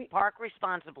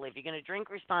responsibly. If you're going to drink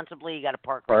responsibly, you got to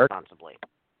park responsibly.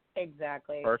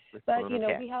 Exactly. But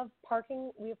we have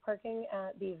parking. We have parking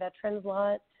at the Veterans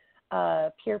Lot,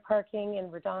 pier parking in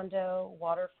Redondo,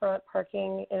 waterfront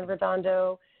parking in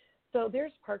Redondo. So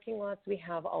there's parking lots we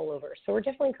have all over. So we're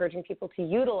definitely encouraging people to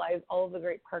utilize all of the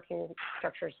great parking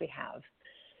structures we have.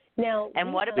 Now,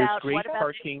 and what about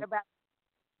parking?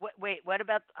 What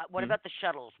about the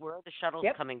shuttles? Where are the shuttles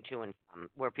coming to and from,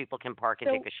 where people can park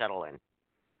and take a shuttle in?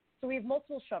 So we have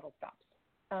multiple shuttle stops.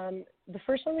 The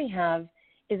first one we have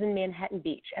is in Manhattan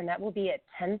Beach, and that will be at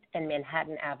 10th and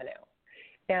Manhattan Avenue.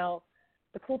 Now,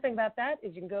 the cool thing about that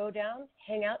is you can go down,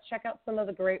 hang out, check out some of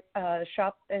the great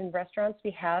shops and restaurants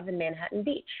we have in Manhattan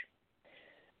Beach.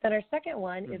 Then our second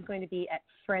one is going to be at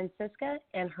Francisca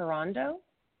and Hernando,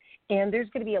 and there's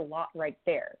going to be a lot right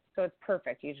there. So it's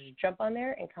perfect. You just jump on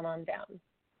there and come on down.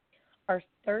 Our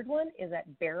third one is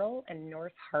at Barrel and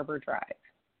North Harbor Drive.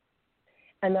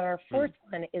 And then our fourth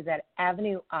one is at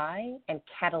Avenue I and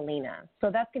Catalina.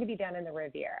 So that's going to be down in the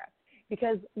Riviera.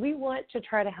 because we want to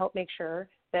try to help make sure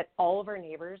that all of our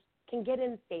neighbors can get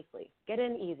in safely, get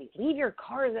in easy. Leave your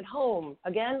cars at home.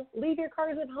 Again, leave your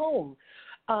cars at home.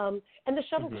 And the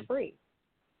shuttle's free.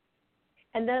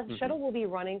 And the shuttle will be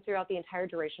running throughout the entire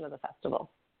duration of the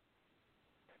festival.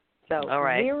 So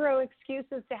zero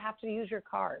excuses to have to use your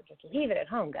car. Just leave it at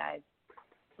home, guys.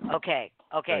 Okay.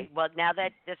 Well, now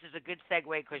that this is a good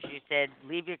segue because you said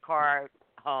leave your car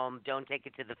home, don't take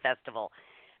it to the festival.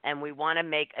 And we want to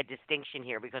make a distinction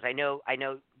here because I know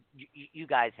you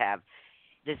guys have.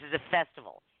 This is a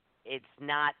festival. It's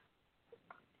not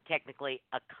technically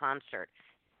a concert,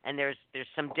 and there's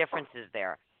some differences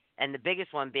there. And the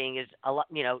biggest one being is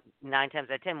 9 times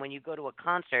out of 10 when you go to a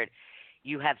concert,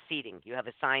 you have seating. You have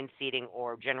assigned seating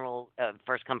or general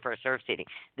first come first serve seating.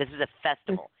 This is a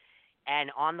festival,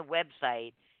 and on the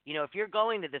website, if you're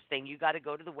going to this thing, you got to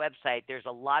go to the website. There's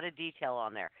a lot of detail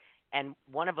on there, and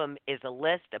one of them is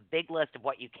a big list of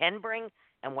what you can bring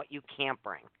and what you can't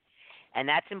bring, and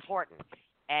that's important.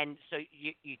 And so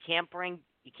you can't bring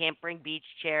beach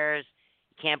chairs,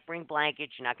 you can't bring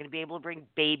blankets, you're not going to be able to bring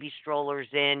baby strollers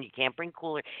in, you can't bring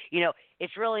coolers.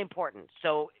 It's really important.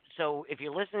 So if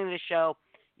you're listening to the show,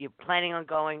 you're planning on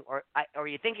going, or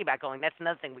you're thinking about going, that's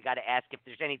another thing we got to ask if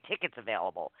there's any tickets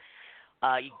available.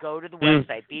 You go to the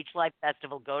website, BeachLife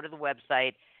Festival. Go to the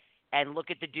website and look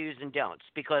at the do's and don'ts.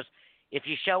 Because if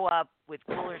you show up with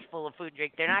coolers full of food and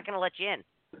drink, they're not going to let you in.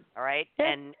 All right,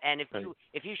 and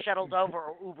if you shuttled over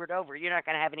or Ubered over, you're not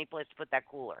going to have any place to put that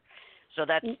cooler. So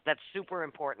that's super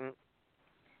important.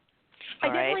 I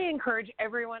definitely encourage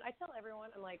everyone. I tell everyone,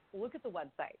 I'm like, look at the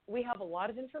website. We have a lot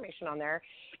of information on there,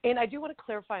 and I do want to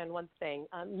clarify on one thing.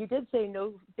 You did say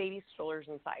no baby strollers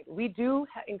inside. We do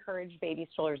encourage baby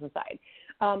strollers inside.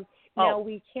 Now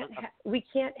we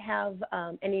can't have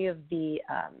any of the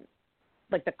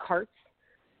like the carts.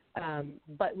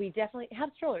 But we definitely have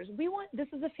strollers. This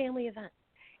is a family event.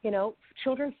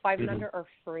 Children 5 and under are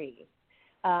free.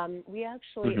 We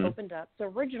actually opened up. So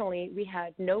originally we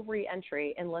had no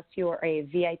re-entry unless you are a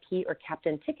VIP or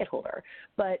captain ticket holder.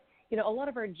 But, a lot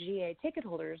of our GA ticket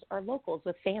holders are locals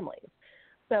with families.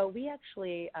 So we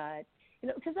actually,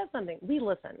 because that's something we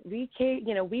listen. We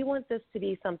want this to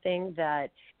be something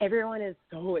that everyone is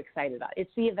so excited about.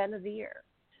 It's the event of the year.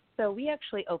 So we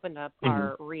actually opened up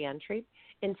our re-entry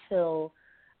until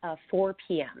 4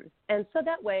 p.m. And so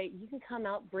that way you can come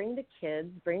out, bring the kids,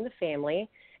 bring the family,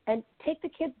 and take the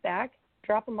kids back,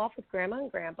 drop them off with grandma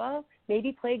and grandpa,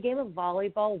 maybe play a game of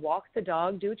volleyball, walk the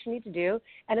dog, do what you need to do.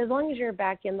 And as long as you're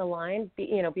back in the line,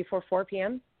 before 4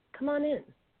 p.m., come on in.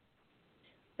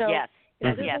 So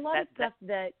there's a lot of stuff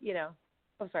that,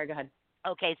 oh, sorry, go ahead.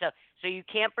 Okay, so you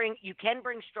can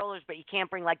bring strollers, but you can't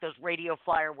bring like those radio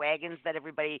flyer wagons that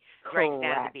everybody drags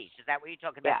down to the beach. Is that what you're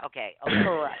talking about? Yeah. Okay.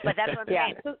 Correct. But that's what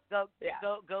I'm saying.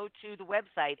 Go to the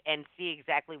website and see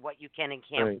exactly what you can and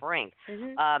can't bring.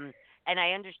 And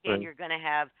I understand you're going to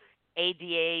have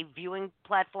ADA viewing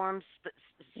platforms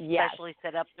specially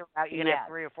set up throughout. You're going to have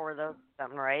 3 or 4 of those,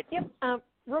 something, right? Yep.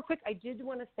 Real quick, I did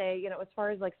want to say, as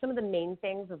far as like some of the main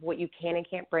things of what you can and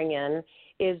can't bring in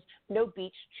is no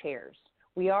beach chairs.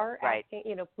 We are asking,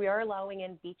 we are allowing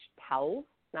in beach towels,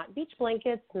 not beach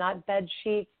blankets, not bed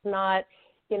sheets, not,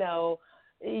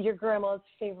 your grandma's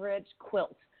favorite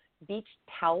quilt. Beach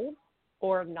towels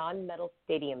or non-metal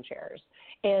stadium chairs.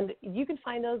 And you can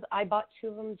find those. I bought 2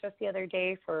 of them just the other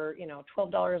day for,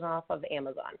 $12 off of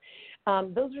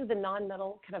Amazon. Those are the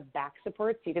non-metal kind of back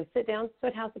supports. You can sit down, so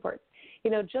it has supports.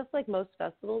 Just like most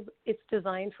festivals, it's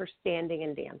designed for standing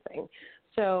and dancing.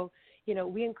 So,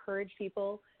 we encourage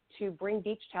people to bring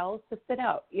beach towels to sit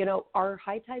out. Our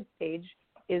high tide stage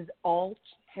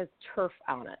has turf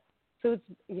on it. So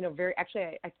it's, very,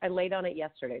 actually, I laid on it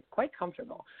yesterday. It's quite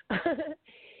comfortable.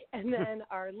 And then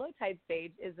our low tide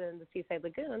stage is in the Seaside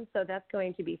Lagoon, so that's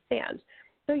going to be sand.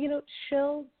 So,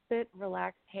 chill, sit,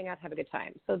 relax, hang out, have a good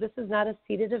time. So this is not a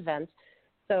seated event.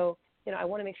 So, I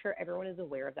want to make sure everyone is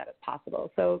aware of that as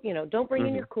possible. So, don't bring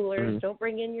in your coolers, don't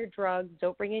bring in your drugs,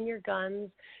 don't bring in your guns,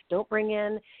 don't bring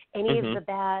in any of the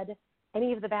bad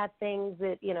things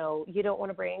that, you don't want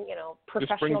to bring,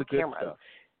 professional cameras. Stuff.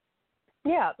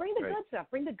 Yeah, bring the good stuff.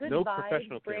 Bring the good vibes.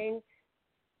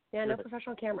 No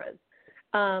professional cameras.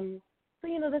 So,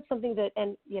 that's something that,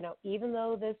 and, even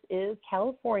though this is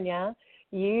California,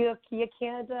 you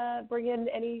can't bring in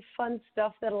any fun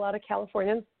stuff that a lot of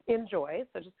Californians enjoy.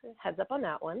 So just a heads up on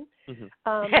that one.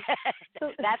 So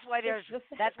that's why there's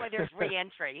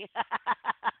re-entry.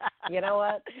 You know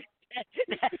what?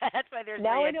 That's why there's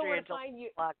now re-entry. I know where to find you,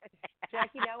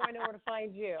 Jackie. Now I know where to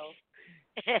find you.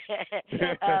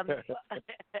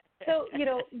 So,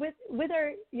 with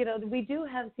our, we do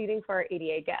have seating for our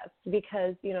ADA guests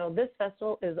because, this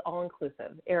festival is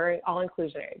all-inclusive, or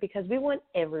all-inclusionary, because we want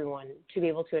everyone to be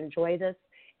able to enjoy this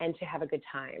and to have a good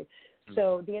time.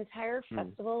 So the entire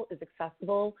festival is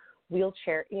accessible,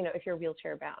 wheelchair, if you're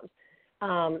wheelchair bound.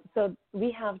 So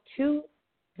we have two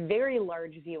very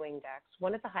large viewing decks,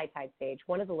 one at the high tide stage,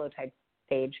 one at the low tide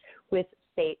stage with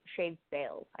shade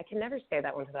sails. I can never say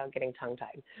that one without getting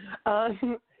tongue-tied.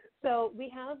 So we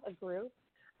have a group.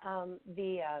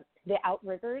 The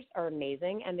Outriggers are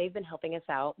amazing, and they've been helping us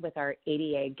out with our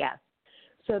ADA guests.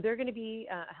 So they're going to be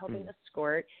helping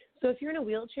escort. So if you're in a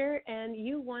wheelchair and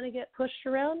you want to get pushed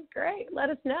around, great,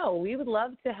 let us know. We would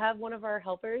love to have one of our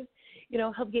helpers,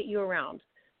 help get you around.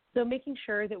 So making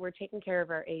sure that we're taking care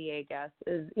of our ADA guests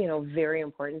is, very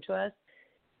important to us.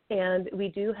 And we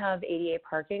do have ADA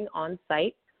parking on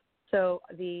site. So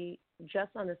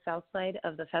just on the south side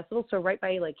of the festival, so right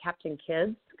by Captain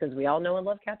Kidd's, because we all know and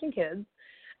love Captain Kidd's,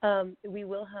 we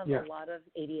will have a lot of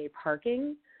ADA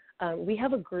parking. We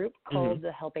have a group called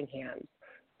the Helping Hands.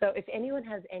 So if anyone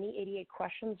has any ADA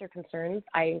questions or concerns,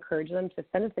 I encourage them to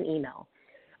send us an email.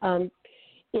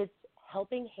 It's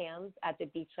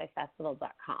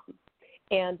helpinghands@thebeachlifefestival.com.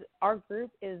 And our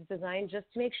group is designed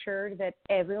just to make sure that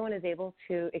everyone is able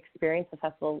to experience the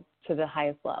festival to the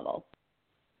highest level.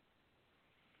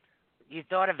 You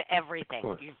thought of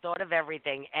everything. You've thought of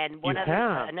everything. And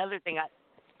another thing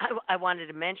I wanted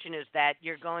to mention is that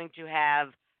you're going to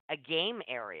have a game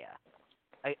area.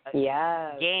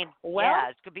 Game. Well, yeah,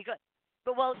 it could be good.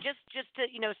 But just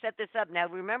to set this up. Now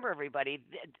remember, everybody,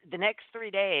 the next 3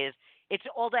 days, it's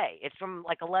all day. It's from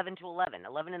 11 to 11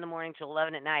 in the morning to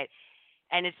 11 at night,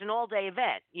 and it's an all day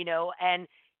event. And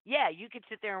yeah, you could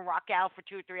sit there and rock out for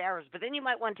 2 or 3 hours, but then you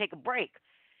might want to take a break.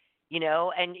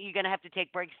 And you're going to have to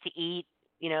take breaks to eat,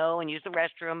 and use the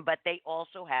restroom. But they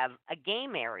also have a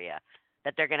game area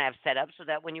that they're going to have set up so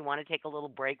that when you want to take a little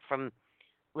break from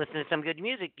listening to some good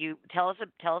music, you tell us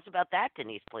about that,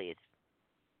 Denise, please.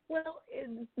 Well,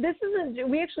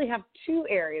 we actually have 2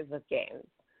 areas of games.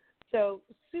 So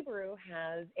Subaru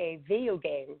has a video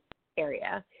game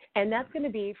area, and that's going to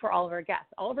be for all of our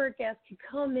guests. All of our guests can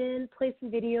come in, play some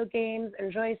video games,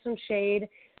 enjoy some shade,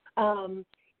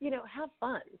 have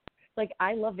fun.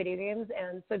 I love video games,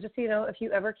 and so just, if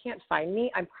you ever can't find me,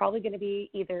 I'm probably going to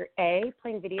be either A,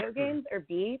 playing video games, or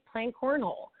B, playing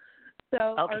cornhole. So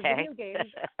our video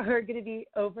games are going to be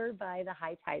over by the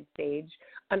high tide stage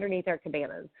underneath our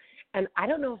cabanas. And I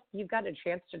don't know if you've got a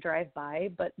chance to drive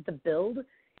by, but the build,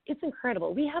 it's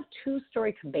incredible. We have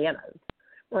 2-story cabanas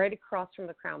right across from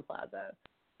the Crown Plaza.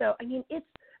 So, it's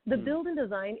the build and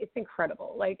design, it's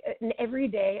incredible. And every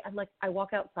day I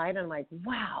walk outside and I'm like,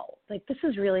 wow, this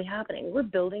is really happening. We're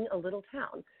building a little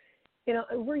town.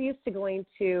 We're used to going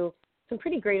to some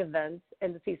pretty great events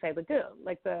in the Seaside Lagoon,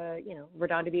 like the,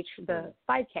 Redondo Beach, the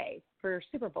 5K for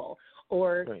Super Bowl,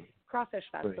 or Crawfish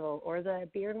Festival, or the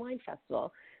Beer and Wine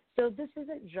Festival. So this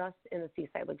isn't just in the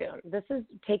Seaside Lagoon. This is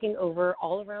taking over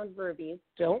all around Ruby's.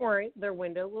 Don't worry, their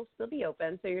window will still be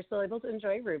open, so you're still able to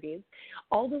enjoy Ruby's,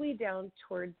 all the way down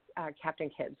towards Captain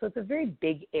Kidd's. So it's a very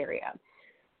big area.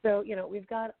 So, we've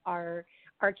got our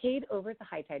arcade over at the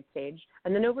high tide stage,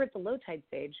 and then over at the low tide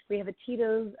stage, we have a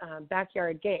Tito's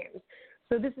backyard games.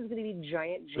 So this is going to be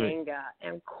giant Jenga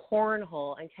and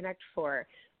cornhole and Connect Four.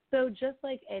 So just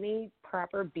like any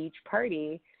proper beach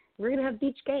party, we're going to have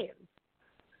beach games.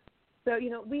 So,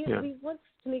 we want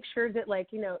to make sure that,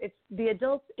 it's the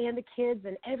adults and the kids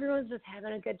and everyone's just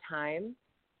having a good time.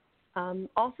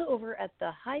 Also over at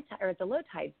the high tide or at the low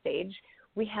tide stage,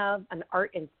 we have an art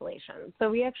installation.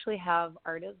 So we actually have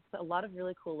artists, a lot of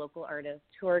really cool local artists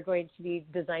who are going to be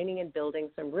designing and building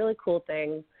some really cool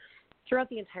things throughout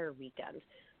the entire weekend.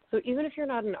 So even if you're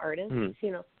not an artist,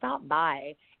 stop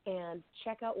by and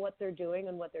check out what they're doing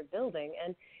and what they're building,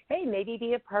 and hey, maybe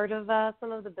be a part of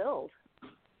some of the build.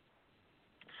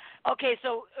 Okay,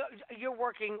 so you're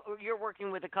working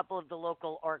with a couple of the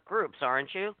local art groups,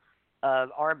 aren't you?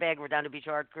 Arbeg, Redondo Beach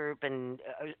Art Group, and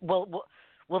will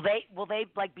they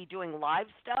be doing live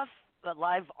stuff,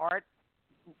 live art,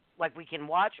 we can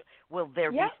watch? Will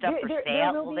there be stuff for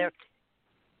sale?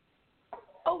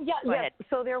 Oh yeah, yes.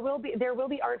 So there will be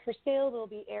art for sale. There will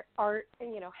be art,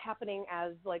 happening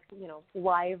as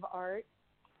live art.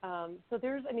 So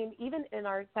there's, even in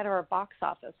our box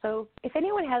office. So if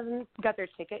anyone hasn't got their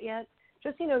ticket yet,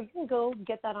 just, you can go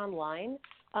get that online,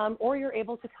 or you're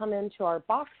able to come into our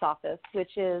box office,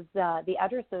 which is, the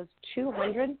address is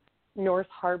 200 North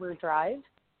Harbor Drive.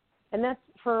 And that's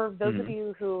for those of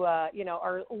you who,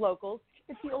 are locals.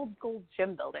 It's the old Gold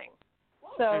Gym building.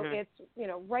 So it's,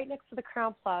 right next to the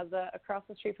Crown Plaza, across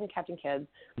the street from Captain Kidd's.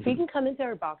 So you can come into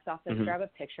our box office, grab a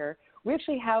picture. We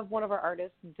actually have one of our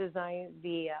artists design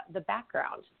the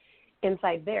background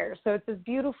inside there. So it's this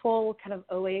beautiful kind of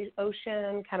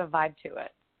ocean kind of vibe to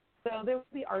it. So there will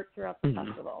be art throughout the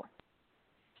festival.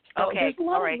 So Okay, there's a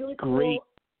lot all right. of really cool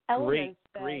elements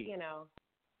Great.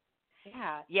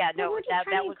 Yeah. Yeah, So no, we're just that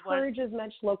trying was to encourage as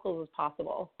much locals as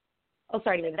possible. Oh,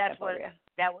 sorry to that's step what over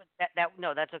you.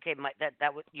 no, that's okay.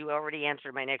 You already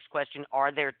answered my next question.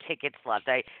 Are there tickets left?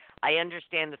 I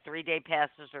understand the 3-day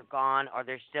passes are gone. Are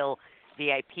there still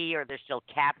VIP? Are there still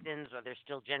captains? Are there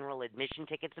still general admission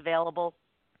tickets available?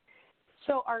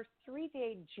 So our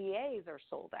 3-day GAs are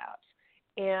sold out,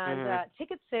 and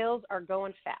ticket sales are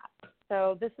going fast.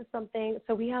 So this is something.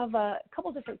 So we have a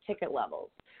couple different ticket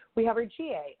levels. We have our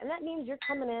GA, and that means you're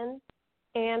coming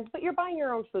in, but you're buying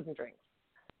your own food and drinks.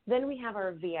 Then we have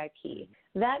our VIP.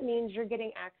 That means you're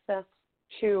getting access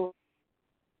to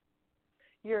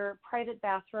your private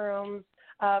bathrooms,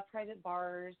 private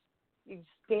bars,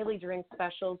 daily drink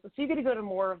specials. So you get to go to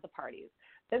more of the parties.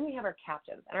 Then we have our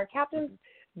captains. And our captains,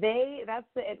 that's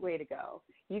the way to go.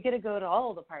 You get to go to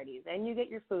all the parties, and you get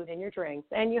your food and your drinks,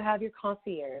 and you have your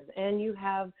concierge, and you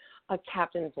have a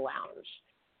captain's lounge.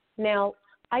 Now,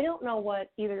 I don't know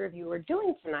what either of you are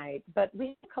doing tonight, but we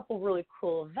have a couple really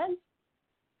cool events.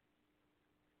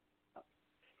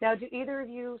 Now, do either of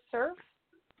you surf?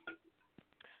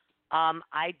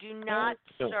 I do not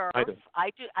surf. I don't.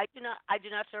 I do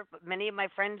not surf, but many of my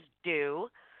friends do.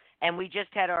 And we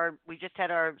just had our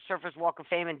Surfers Walk of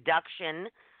Fame induction.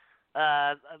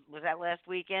 Was that last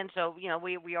weekend? So,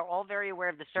 we are all very aware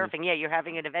of the surfing. Yeah, you're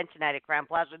having an event tonight at Crown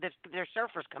Plaza. There's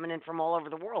surfers coming in from all over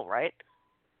the world, right?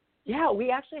 Yeah,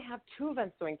 we actually have 2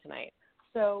 events going tonight.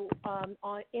 So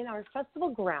in our festival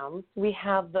grounds, we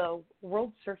have the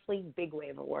World Surf League Big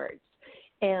Wave Awards.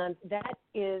 And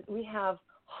we have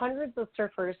hundreds of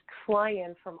surfers fly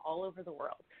in from all over the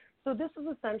world. So this is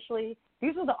essentially,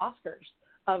 these are the Oscars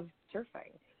of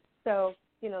surfing. So,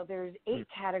 there's 8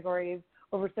 categories,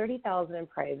 over 30,000 in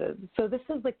prizes. So this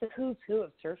is like the who's who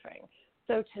of surfing.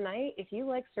 So tonight, if you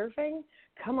like surfing,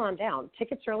 come on down.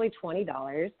 Tickets are only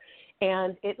 $20,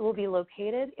 and it will be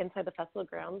located inside the festival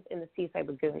grounds in the Seaside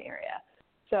Lagoon area.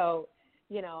 So,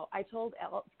 I told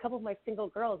a couple of my single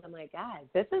girls, I'm like, guys,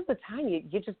 this is the time. You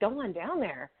just go on down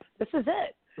there. This is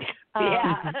it.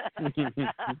 Yeah.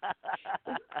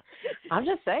 I'm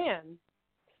just saying.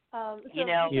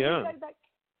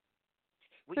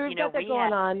 We've got that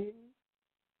going on.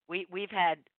 We've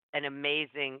had some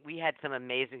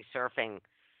amazing surfing,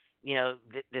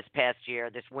 this past year,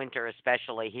 this winter,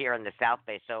 especially here in the South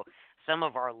Bay. So some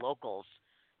of our locals,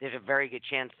 there's a very good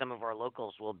chance some of our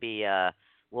locals will be up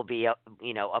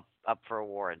for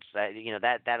awards.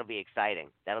 That'll be exciting.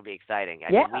 That'll be exciting.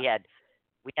 I mean,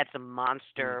 we had some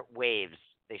monster waves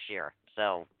this year.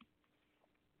 So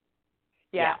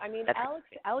I mean,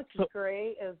 Alex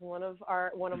Gray is one of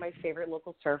my favorite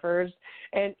local surfers,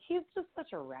 and he's just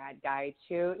such a rad guy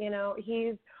too.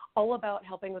 He's all about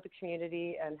helping with the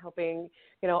community and helping.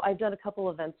 I've done a couple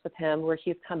events with him where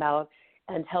he's come out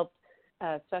and helped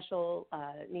special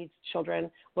needs children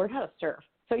learn how to surf.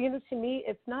 So, to me,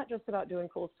 it's not just about doing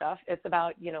cool stuff. It's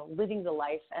about, living the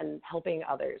life and helping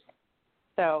others.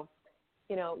 So,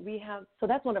 so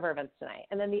that's one of our events tonight.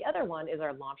 And then the other one is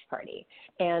our launch party.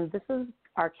 And this is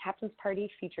our captain's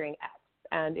party featuring X.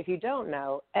 And if you don't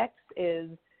know, X is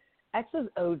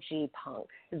OG punk.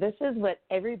 This is what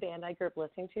every band I grew up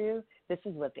listening to, this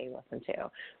is what they listen to.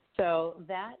 So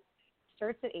that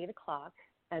starts at 8 o'clock.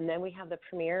 And then we have the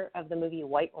premiere of the movie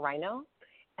White Rhino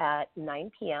at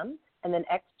 9 p.m. And then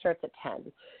X starts at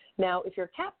 10. Now, if you're a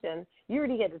captain, you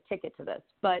already get a ticket to this.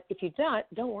 But if you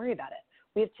don't worry about it.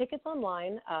 We have tickets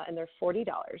online, and they're $40.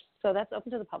 So that's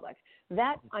open to the public.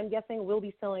 That, I'm guessing, will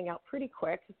be selling out pretty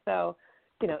quick. So,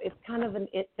 it's kind of an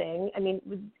it thing. I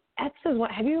mean, X is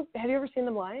what? Have you ever seen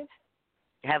them live?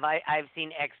 I've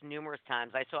seen X numerous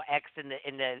times. I saw X in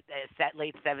the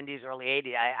late 70s, early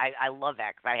 80s. I love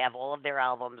X. I have all of their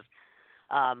albums.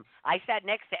 I sat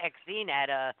next to Xene at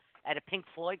a Pink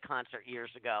Floyd concert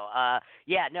years ago. I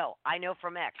know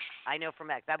from X. I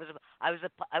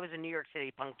was a New York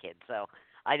City punk kid, so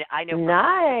I know.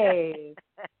 Nice.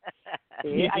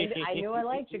 See, I knew I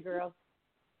liked you, girl.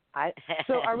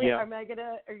 So are you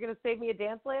gonna save me a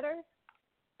dance later?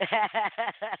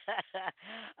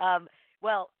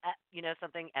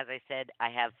 Something. As I said, I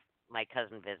have my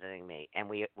cousin visiting me, and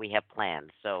we have plans.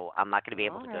 So I'm not going to be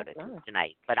able to go to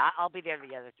tonight, but I'll be there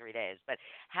the other 3 days. But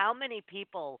how many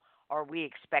people are we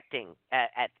expecting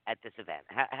at this event?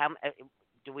 How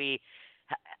do we?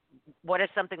 What is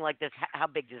something like this? How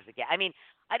big does it get? I mean,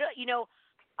 I don't.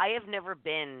 I have never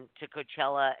been to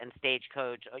Coachella and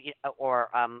Stagecoach or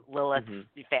Lilith. Hmm.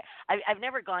 I've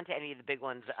never gone to any of the big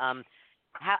ones.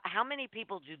 How many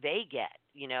people do they get?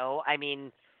 I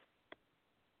mean,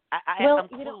 Well, I'm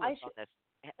clueless on this.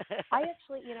 I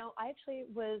actually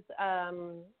was I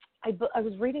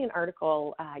was reading an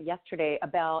article yesterday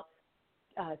about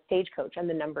Stagecoach and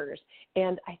the numbers,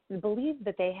 and I believe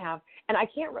that they have, and I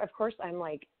can't. Of course, I'm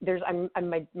like,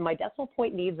 my decimal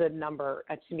point needs a number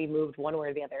to be moved one way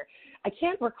or the other. I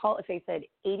can't recall if they said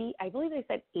 80. I believe they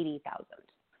said 80,000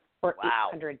 or Wow.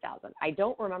 800,000. I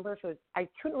don't remember if it was. I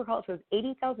couldn't recall if it was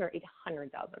 80,000 or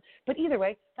 800,000. But either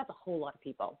way, that's a whole lot of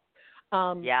people.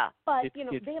 Yeah. But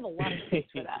they have a lot of space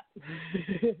for that.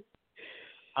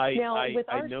 I know space,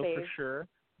 for sure.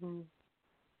 mm,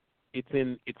 It's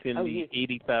in the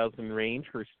 80,000 range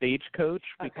for Stagecoach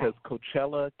because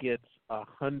Coachella gets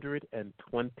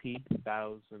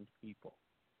 120,000 people.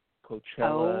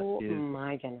 Coachella is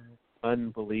my goodness,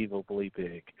 unbelievably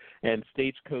big, and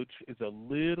Stagecoach is a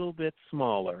little bit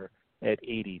smaller at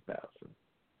 80,000.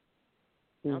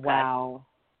 Okay. Wow.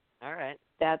 All right.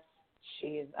 That's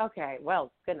jeez. Okay.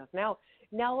 Well, goodness. Now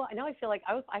I feel like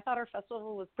I thought our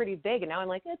festival was pretty big, and now I'm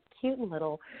like, it's cute and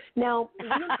little. Now we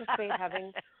anticipate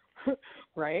having.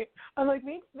 Right? I'm like,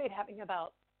 we anticipate having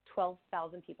about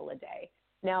 12,000 people a day.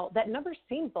 Now, that number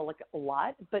seems like a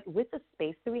lot, but with the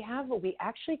space that we have, we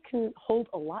actually can hold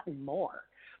a lot more.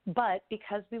 But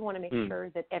because we want to make sure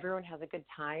that everyone has a good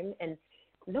time, and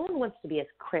no one wants to be a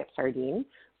cramped sardine,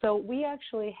 so we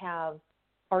actually have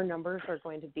our numbers are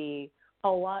going to be a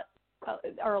lot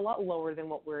lower than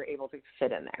what we're able to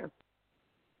fit in there.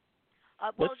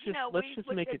 Well, let's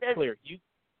just make it clear.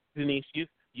 Denise,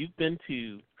 you've been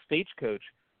to Stagecoach.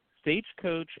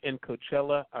 Stagecoach and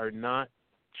Coachella are not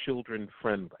children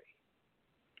friendly.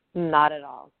 Not at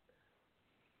all.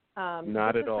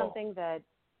 Not at all. Something that,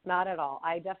 not at all.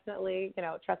 I definitely,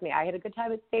 trust me, I had a good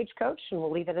time at Stagecoach, and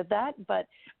we'll leave it at that. But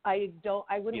I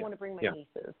wouldn't want to bring my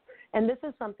nieces. And this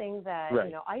is something that,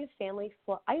 I have family.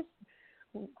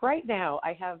 Right now,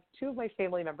 I have two of my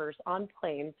family members on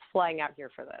planes flying out here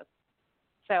for this.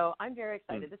 So I'm very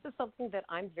excited. This is something that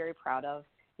I'm very proud of,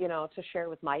 to share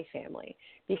with my family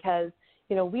because,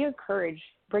 we encourage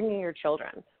bringing your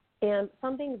children. And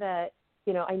something that,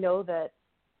 I know that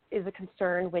is a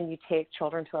concern when you take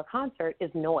children to a concert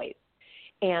is noise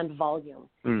and volume.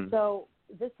 So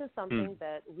this is something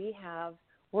that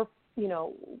we're,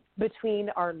 between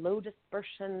our low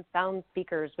dispersion sound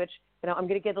speakers, which, I'm going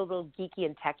to get a little geeky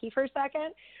and techie for a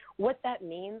second. What that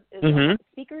means is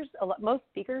most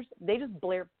speakers, they just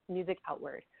blare music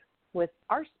outward. With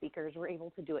our speakers, we're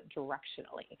able to do it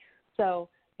directionally. So,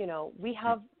 we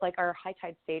have like our high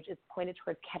tide stage is pointed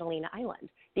towards Catalina Island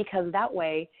because that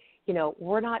way, we don't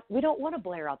want to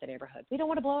blare out the neighborhood. We don't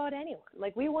want to blow out anyone.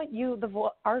 Like we want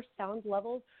our sound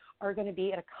levels are going to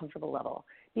be at a comfortable level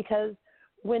because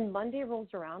when Monday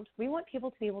rolls around, we want people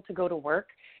to be able to go to work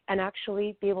and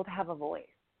actually be able to have a voice.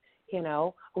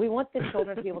 We want the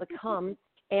children to be able to come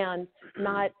and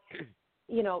not,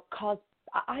 cause.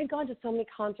 I've gone to so many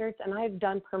concerts and I've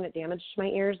done permanent damage to my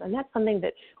ears, and that's something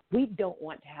that we don't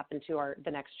want to happen to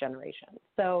the next generation.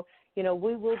 So,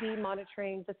 we will be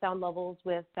monitoring the sound levels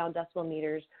with sound decibel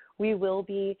meters. We will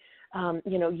be,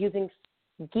 using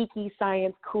geeky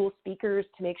science, cool speakers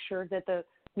to make sure that the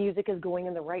music is going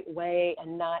in the right way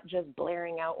and not just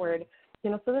blaring outward.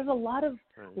 So there's a lot of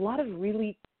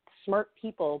really smart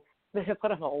people that have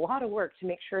put in a lot of work to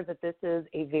make sure that this is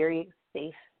a very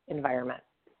safe environment.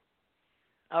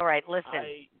 All right,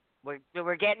 listen,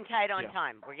 we're getting tight on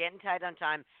time. We're getting tight on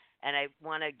time, and I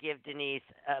want to give Denise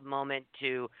a moment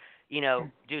to,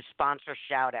 do sponsor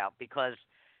shout out because,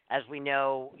 as we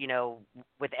know,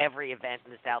 with every event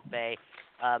in the South Bay,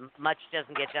 much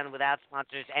doesn't get done without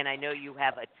sponsors, and I know you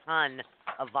have a ton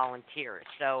of volunteers.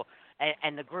 So,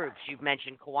 and the groups you've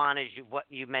mentioned, Kiwanis,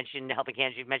 you've mentioned Helping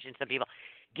Hands, you've mentioned some people.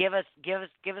 Give us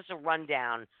a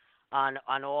rundown on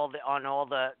all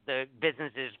the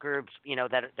businesses, groups,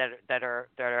 that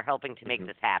are helping to make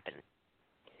this happen.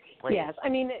 Please. Yes, I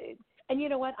mean, and you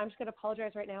know what? I'm just going to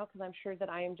apologize right now because I'm sure that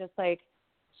I am just like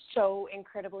so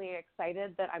incredibly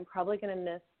excited that I'm probably going to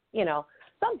miss,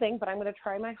 something, but I'm going to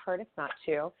try my hardest not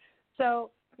to.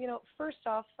 So, first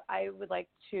off, I would like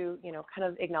to, kind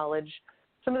of acknowledge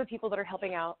some of the people that are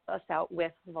helping us out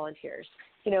with volunteers.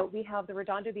 We have the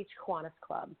Redondo Beach Kiwanis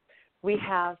Club. We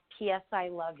have P.S. I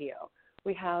Love You.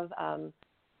 We have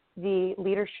the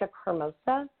Leadership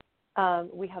Hermosa.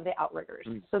 We have the Outriggers.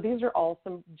 So these are all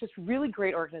some just really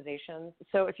great organizations.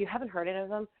 So if you haven't heard any of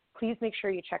them, please make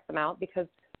sure you check them out because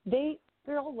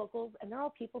they're all locals and they're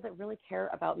all people that really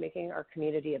care about making our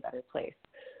community a better place.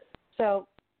 So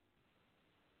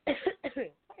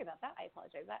sorry about that. I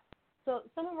apologize. So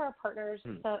some of our partners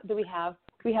that we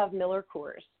have Miller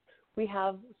Coors, we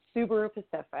have Subaru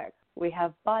Pacific, we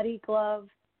have Body Glove,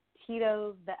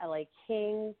 Tito's, the LA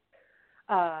Kings,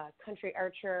 Country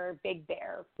Archer, Big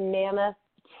Bear, Mammoth,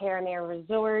 Terranere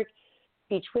Resort,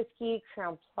 Beach Whiskey,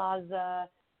 Crown Plaza.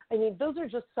 I mean, those are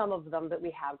just some of them that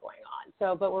we have going on.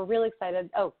 So, but we're really excited.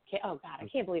 Oh God, I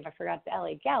can't believe I forgot the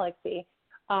LA Galaxy.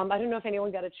 I don't know if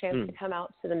anyone got a chance to come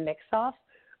out to the mix-off,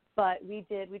 but we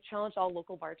challenged all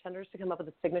local bartenders to come up with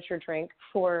a signature drink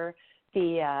for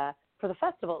the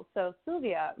festival. So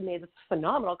Sylvia made this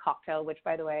phenomenal cocktail, which,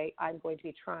 by the way, I'm going to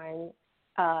be trying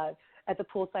at the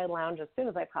poolside lounge as soon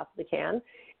as I possibly can.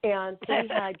 And so we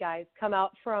had guys come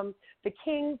out from the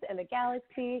Kings and the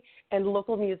Galaxy and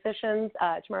local musicians,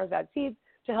 Tomorrow's Bad Seeds,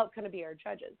 to help kind of be our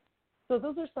judges. So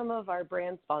those are some of our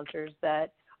brand sponsors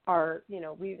that are,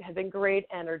 we have been great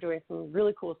and are doing some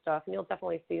really cool stuff, and you'll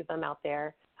definitely see them out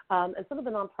there. And some of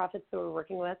the nonprofits that we're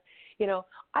working with,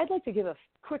 I'd like to give a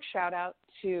quick shout out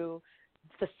to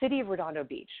the city of Redondo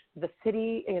Beach, the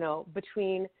city,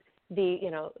 between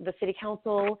the city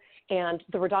council and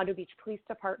the Redondo Beach Police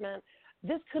Department.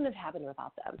 This couldn't have happened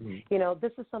without them.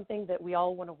 This is something that we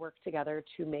all want to work together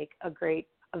to make a great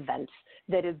event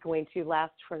that is going to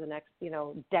last for the next,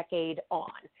 decade on.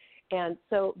 And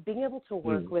so being able to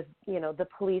work with, the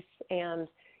police and,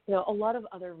 a lot of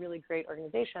other really great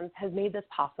organizations has made this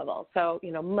possible. So,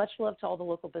 much love to all the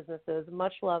local businesses,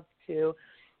 much love to,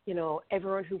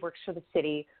 everyone who works for the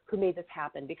city who made this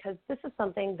happen, because this is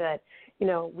something that,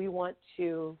 we want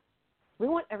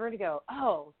everyone to go,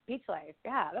 oh, BeachLife,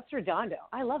 yeah, that's Redondo.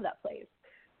 I love that place.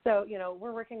 So,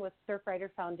 we're working with Surfrider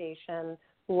Foundation,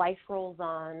 Life Rolls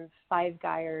On, Five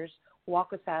Guyers,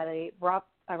 Walk with Sally,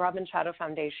 Robin Shadow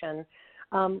Foundation,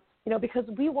 because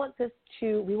we want to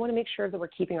make sure that we're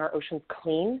keeping our oceans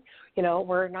clean.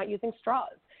 We're not using straws,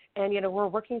 and, we're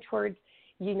working towards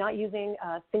you not using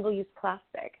single-use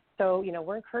plastic. So,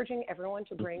 we're encouraging everyone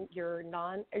to bring your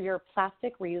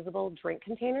plastic reusable drink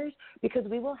containers, because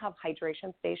we will have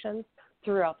hydration stations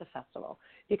throughout the festival.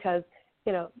 Because,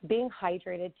 being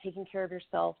hydrated, taking care of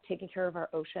yourself, taking care of our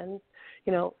oceans,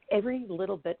 every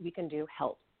little bit we can do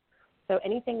helps. So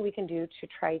anything we can do to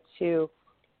try to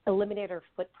eliminate our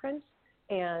footprint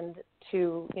and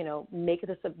to, make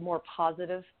this a more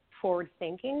positive, forward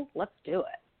thinking, let's do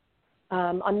it.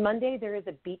 On Monday, there is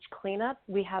a beach cleanup.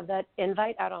 We have that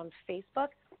invite out on Facebook.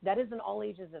 That is an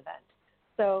all-ages event.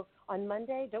 So on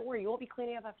Monday, don't worry, you won't be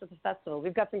cleaning up after the festival.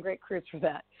 We've got some great crews for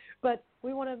that. But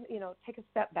we want to, take a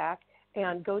step back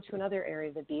and go to another area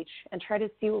of the beach and try to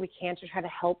see what we can to try to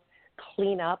help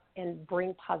clean up and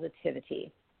bring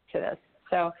positivity to this.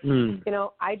 So,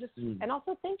 and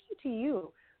also thank you to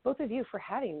you, both of you, for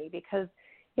having me, because,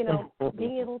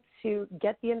 being able to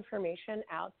get the information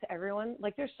out to everyone,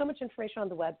 like there's so much information on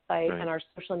the website and our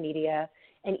social media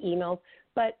and emails,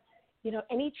 but,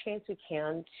 any chance we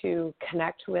can to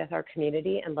connect with our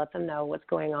community and let them know what's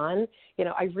going on,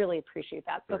 I really appreciate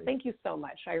that. So thank you so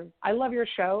much. I love your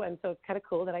show, and so it's kind of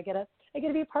cool that I get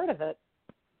to be a part of it.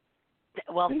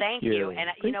 Well, thank you. And,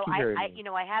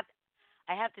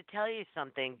 I have to tell you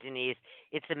something, Denise.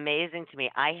 It's amazing to me.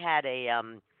 I had a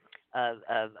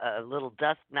little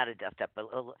not a dust up, but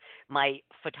my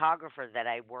photographer that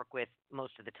I work with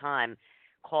most of the time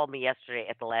called me yesterday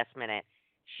at the last minute.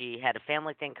 She had a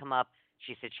family thing come up.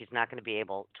 She said she's not going to be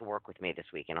able to work with me this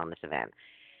weekend on this event.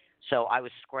 So I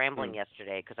was scrambling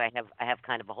yesterday because I have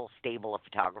kind of a whole stable of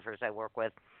photographers I work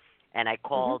with, and I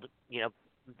called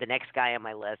the next guy on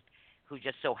my list, who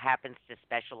just so happens to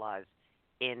specialize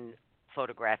in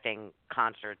photographing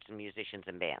concerts and musicians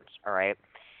and bands, all right?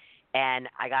 And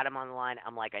I got him on the line.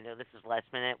 I'm like, I know this is last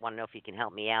minute. Want to know if he can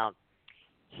help me out.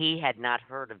 He had not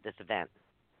heard of this event,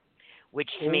 which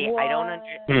to me, I don't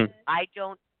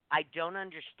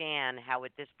understand how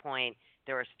at this point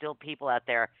there are still people out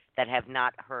there that have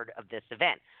not heard of this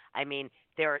event. I mean,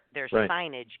 there's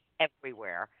signage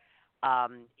everywhere.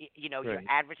 You're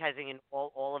advertising in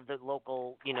all of the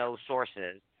local,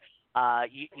 sources.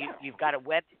 You've got a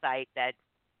website that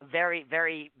very,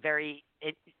 very, very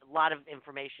a lot of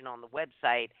information on the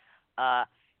website,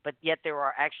 but yet there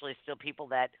are actually still people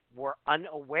that were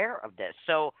unaware of this.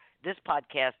 So this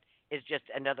podcast is just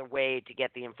another way to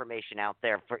get the information out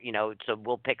there for, so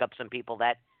we'll pick up some people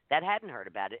that hadn't heard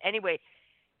about it. Anyway,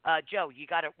 Joe, we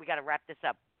got to wrap this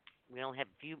up. We only have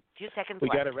a few seconds left. We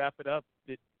got to wrap it up.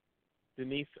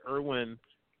 Denise, Irwin,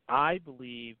 I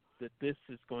believe that this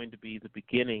is going to be the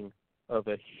beginning of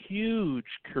a huge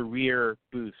career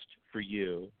boost for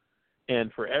you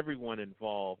and for everyone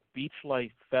involved.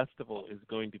 BeachLife Festival is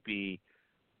going to be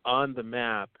on the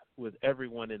map with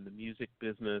everyone in the music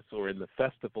business or in the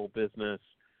festival business.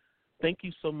 Thank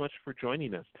you so much for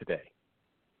joining us today.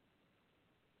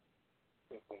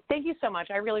 Thank you so much.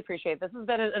 I really appreciate it. This has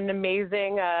been an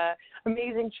amazing,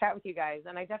 amazing chat with you guys,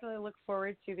 and I definitely look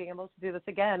forward to being able to do this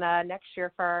again next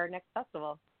year for our next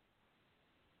festival.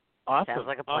 Awesome. Sounds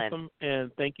like a plan. Awesome.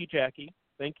 And thank you, Jackie.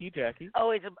 Thank you, Jackie.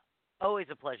 Always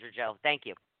a pleasure, Joe. Thank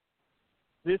you.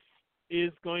 This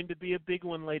is going to be a big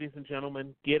one, ladies and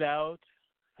gentlemen. Get out,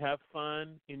 have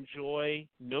fun, enjoy.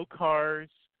 No cars,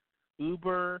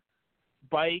 Uber,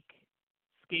 bike,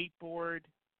 skateboard.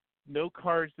 No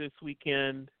cars this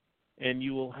weekend, and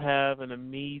you will have an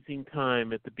amazing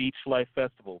time at the BeachLife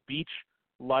Festival.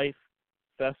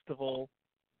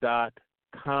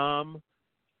 BeachLifeFestival.com,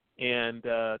 and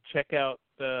check out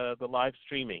the live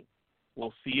streaming.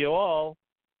 We'll see you all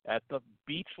at the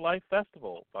BeachLife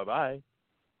Festival. Bye-bye.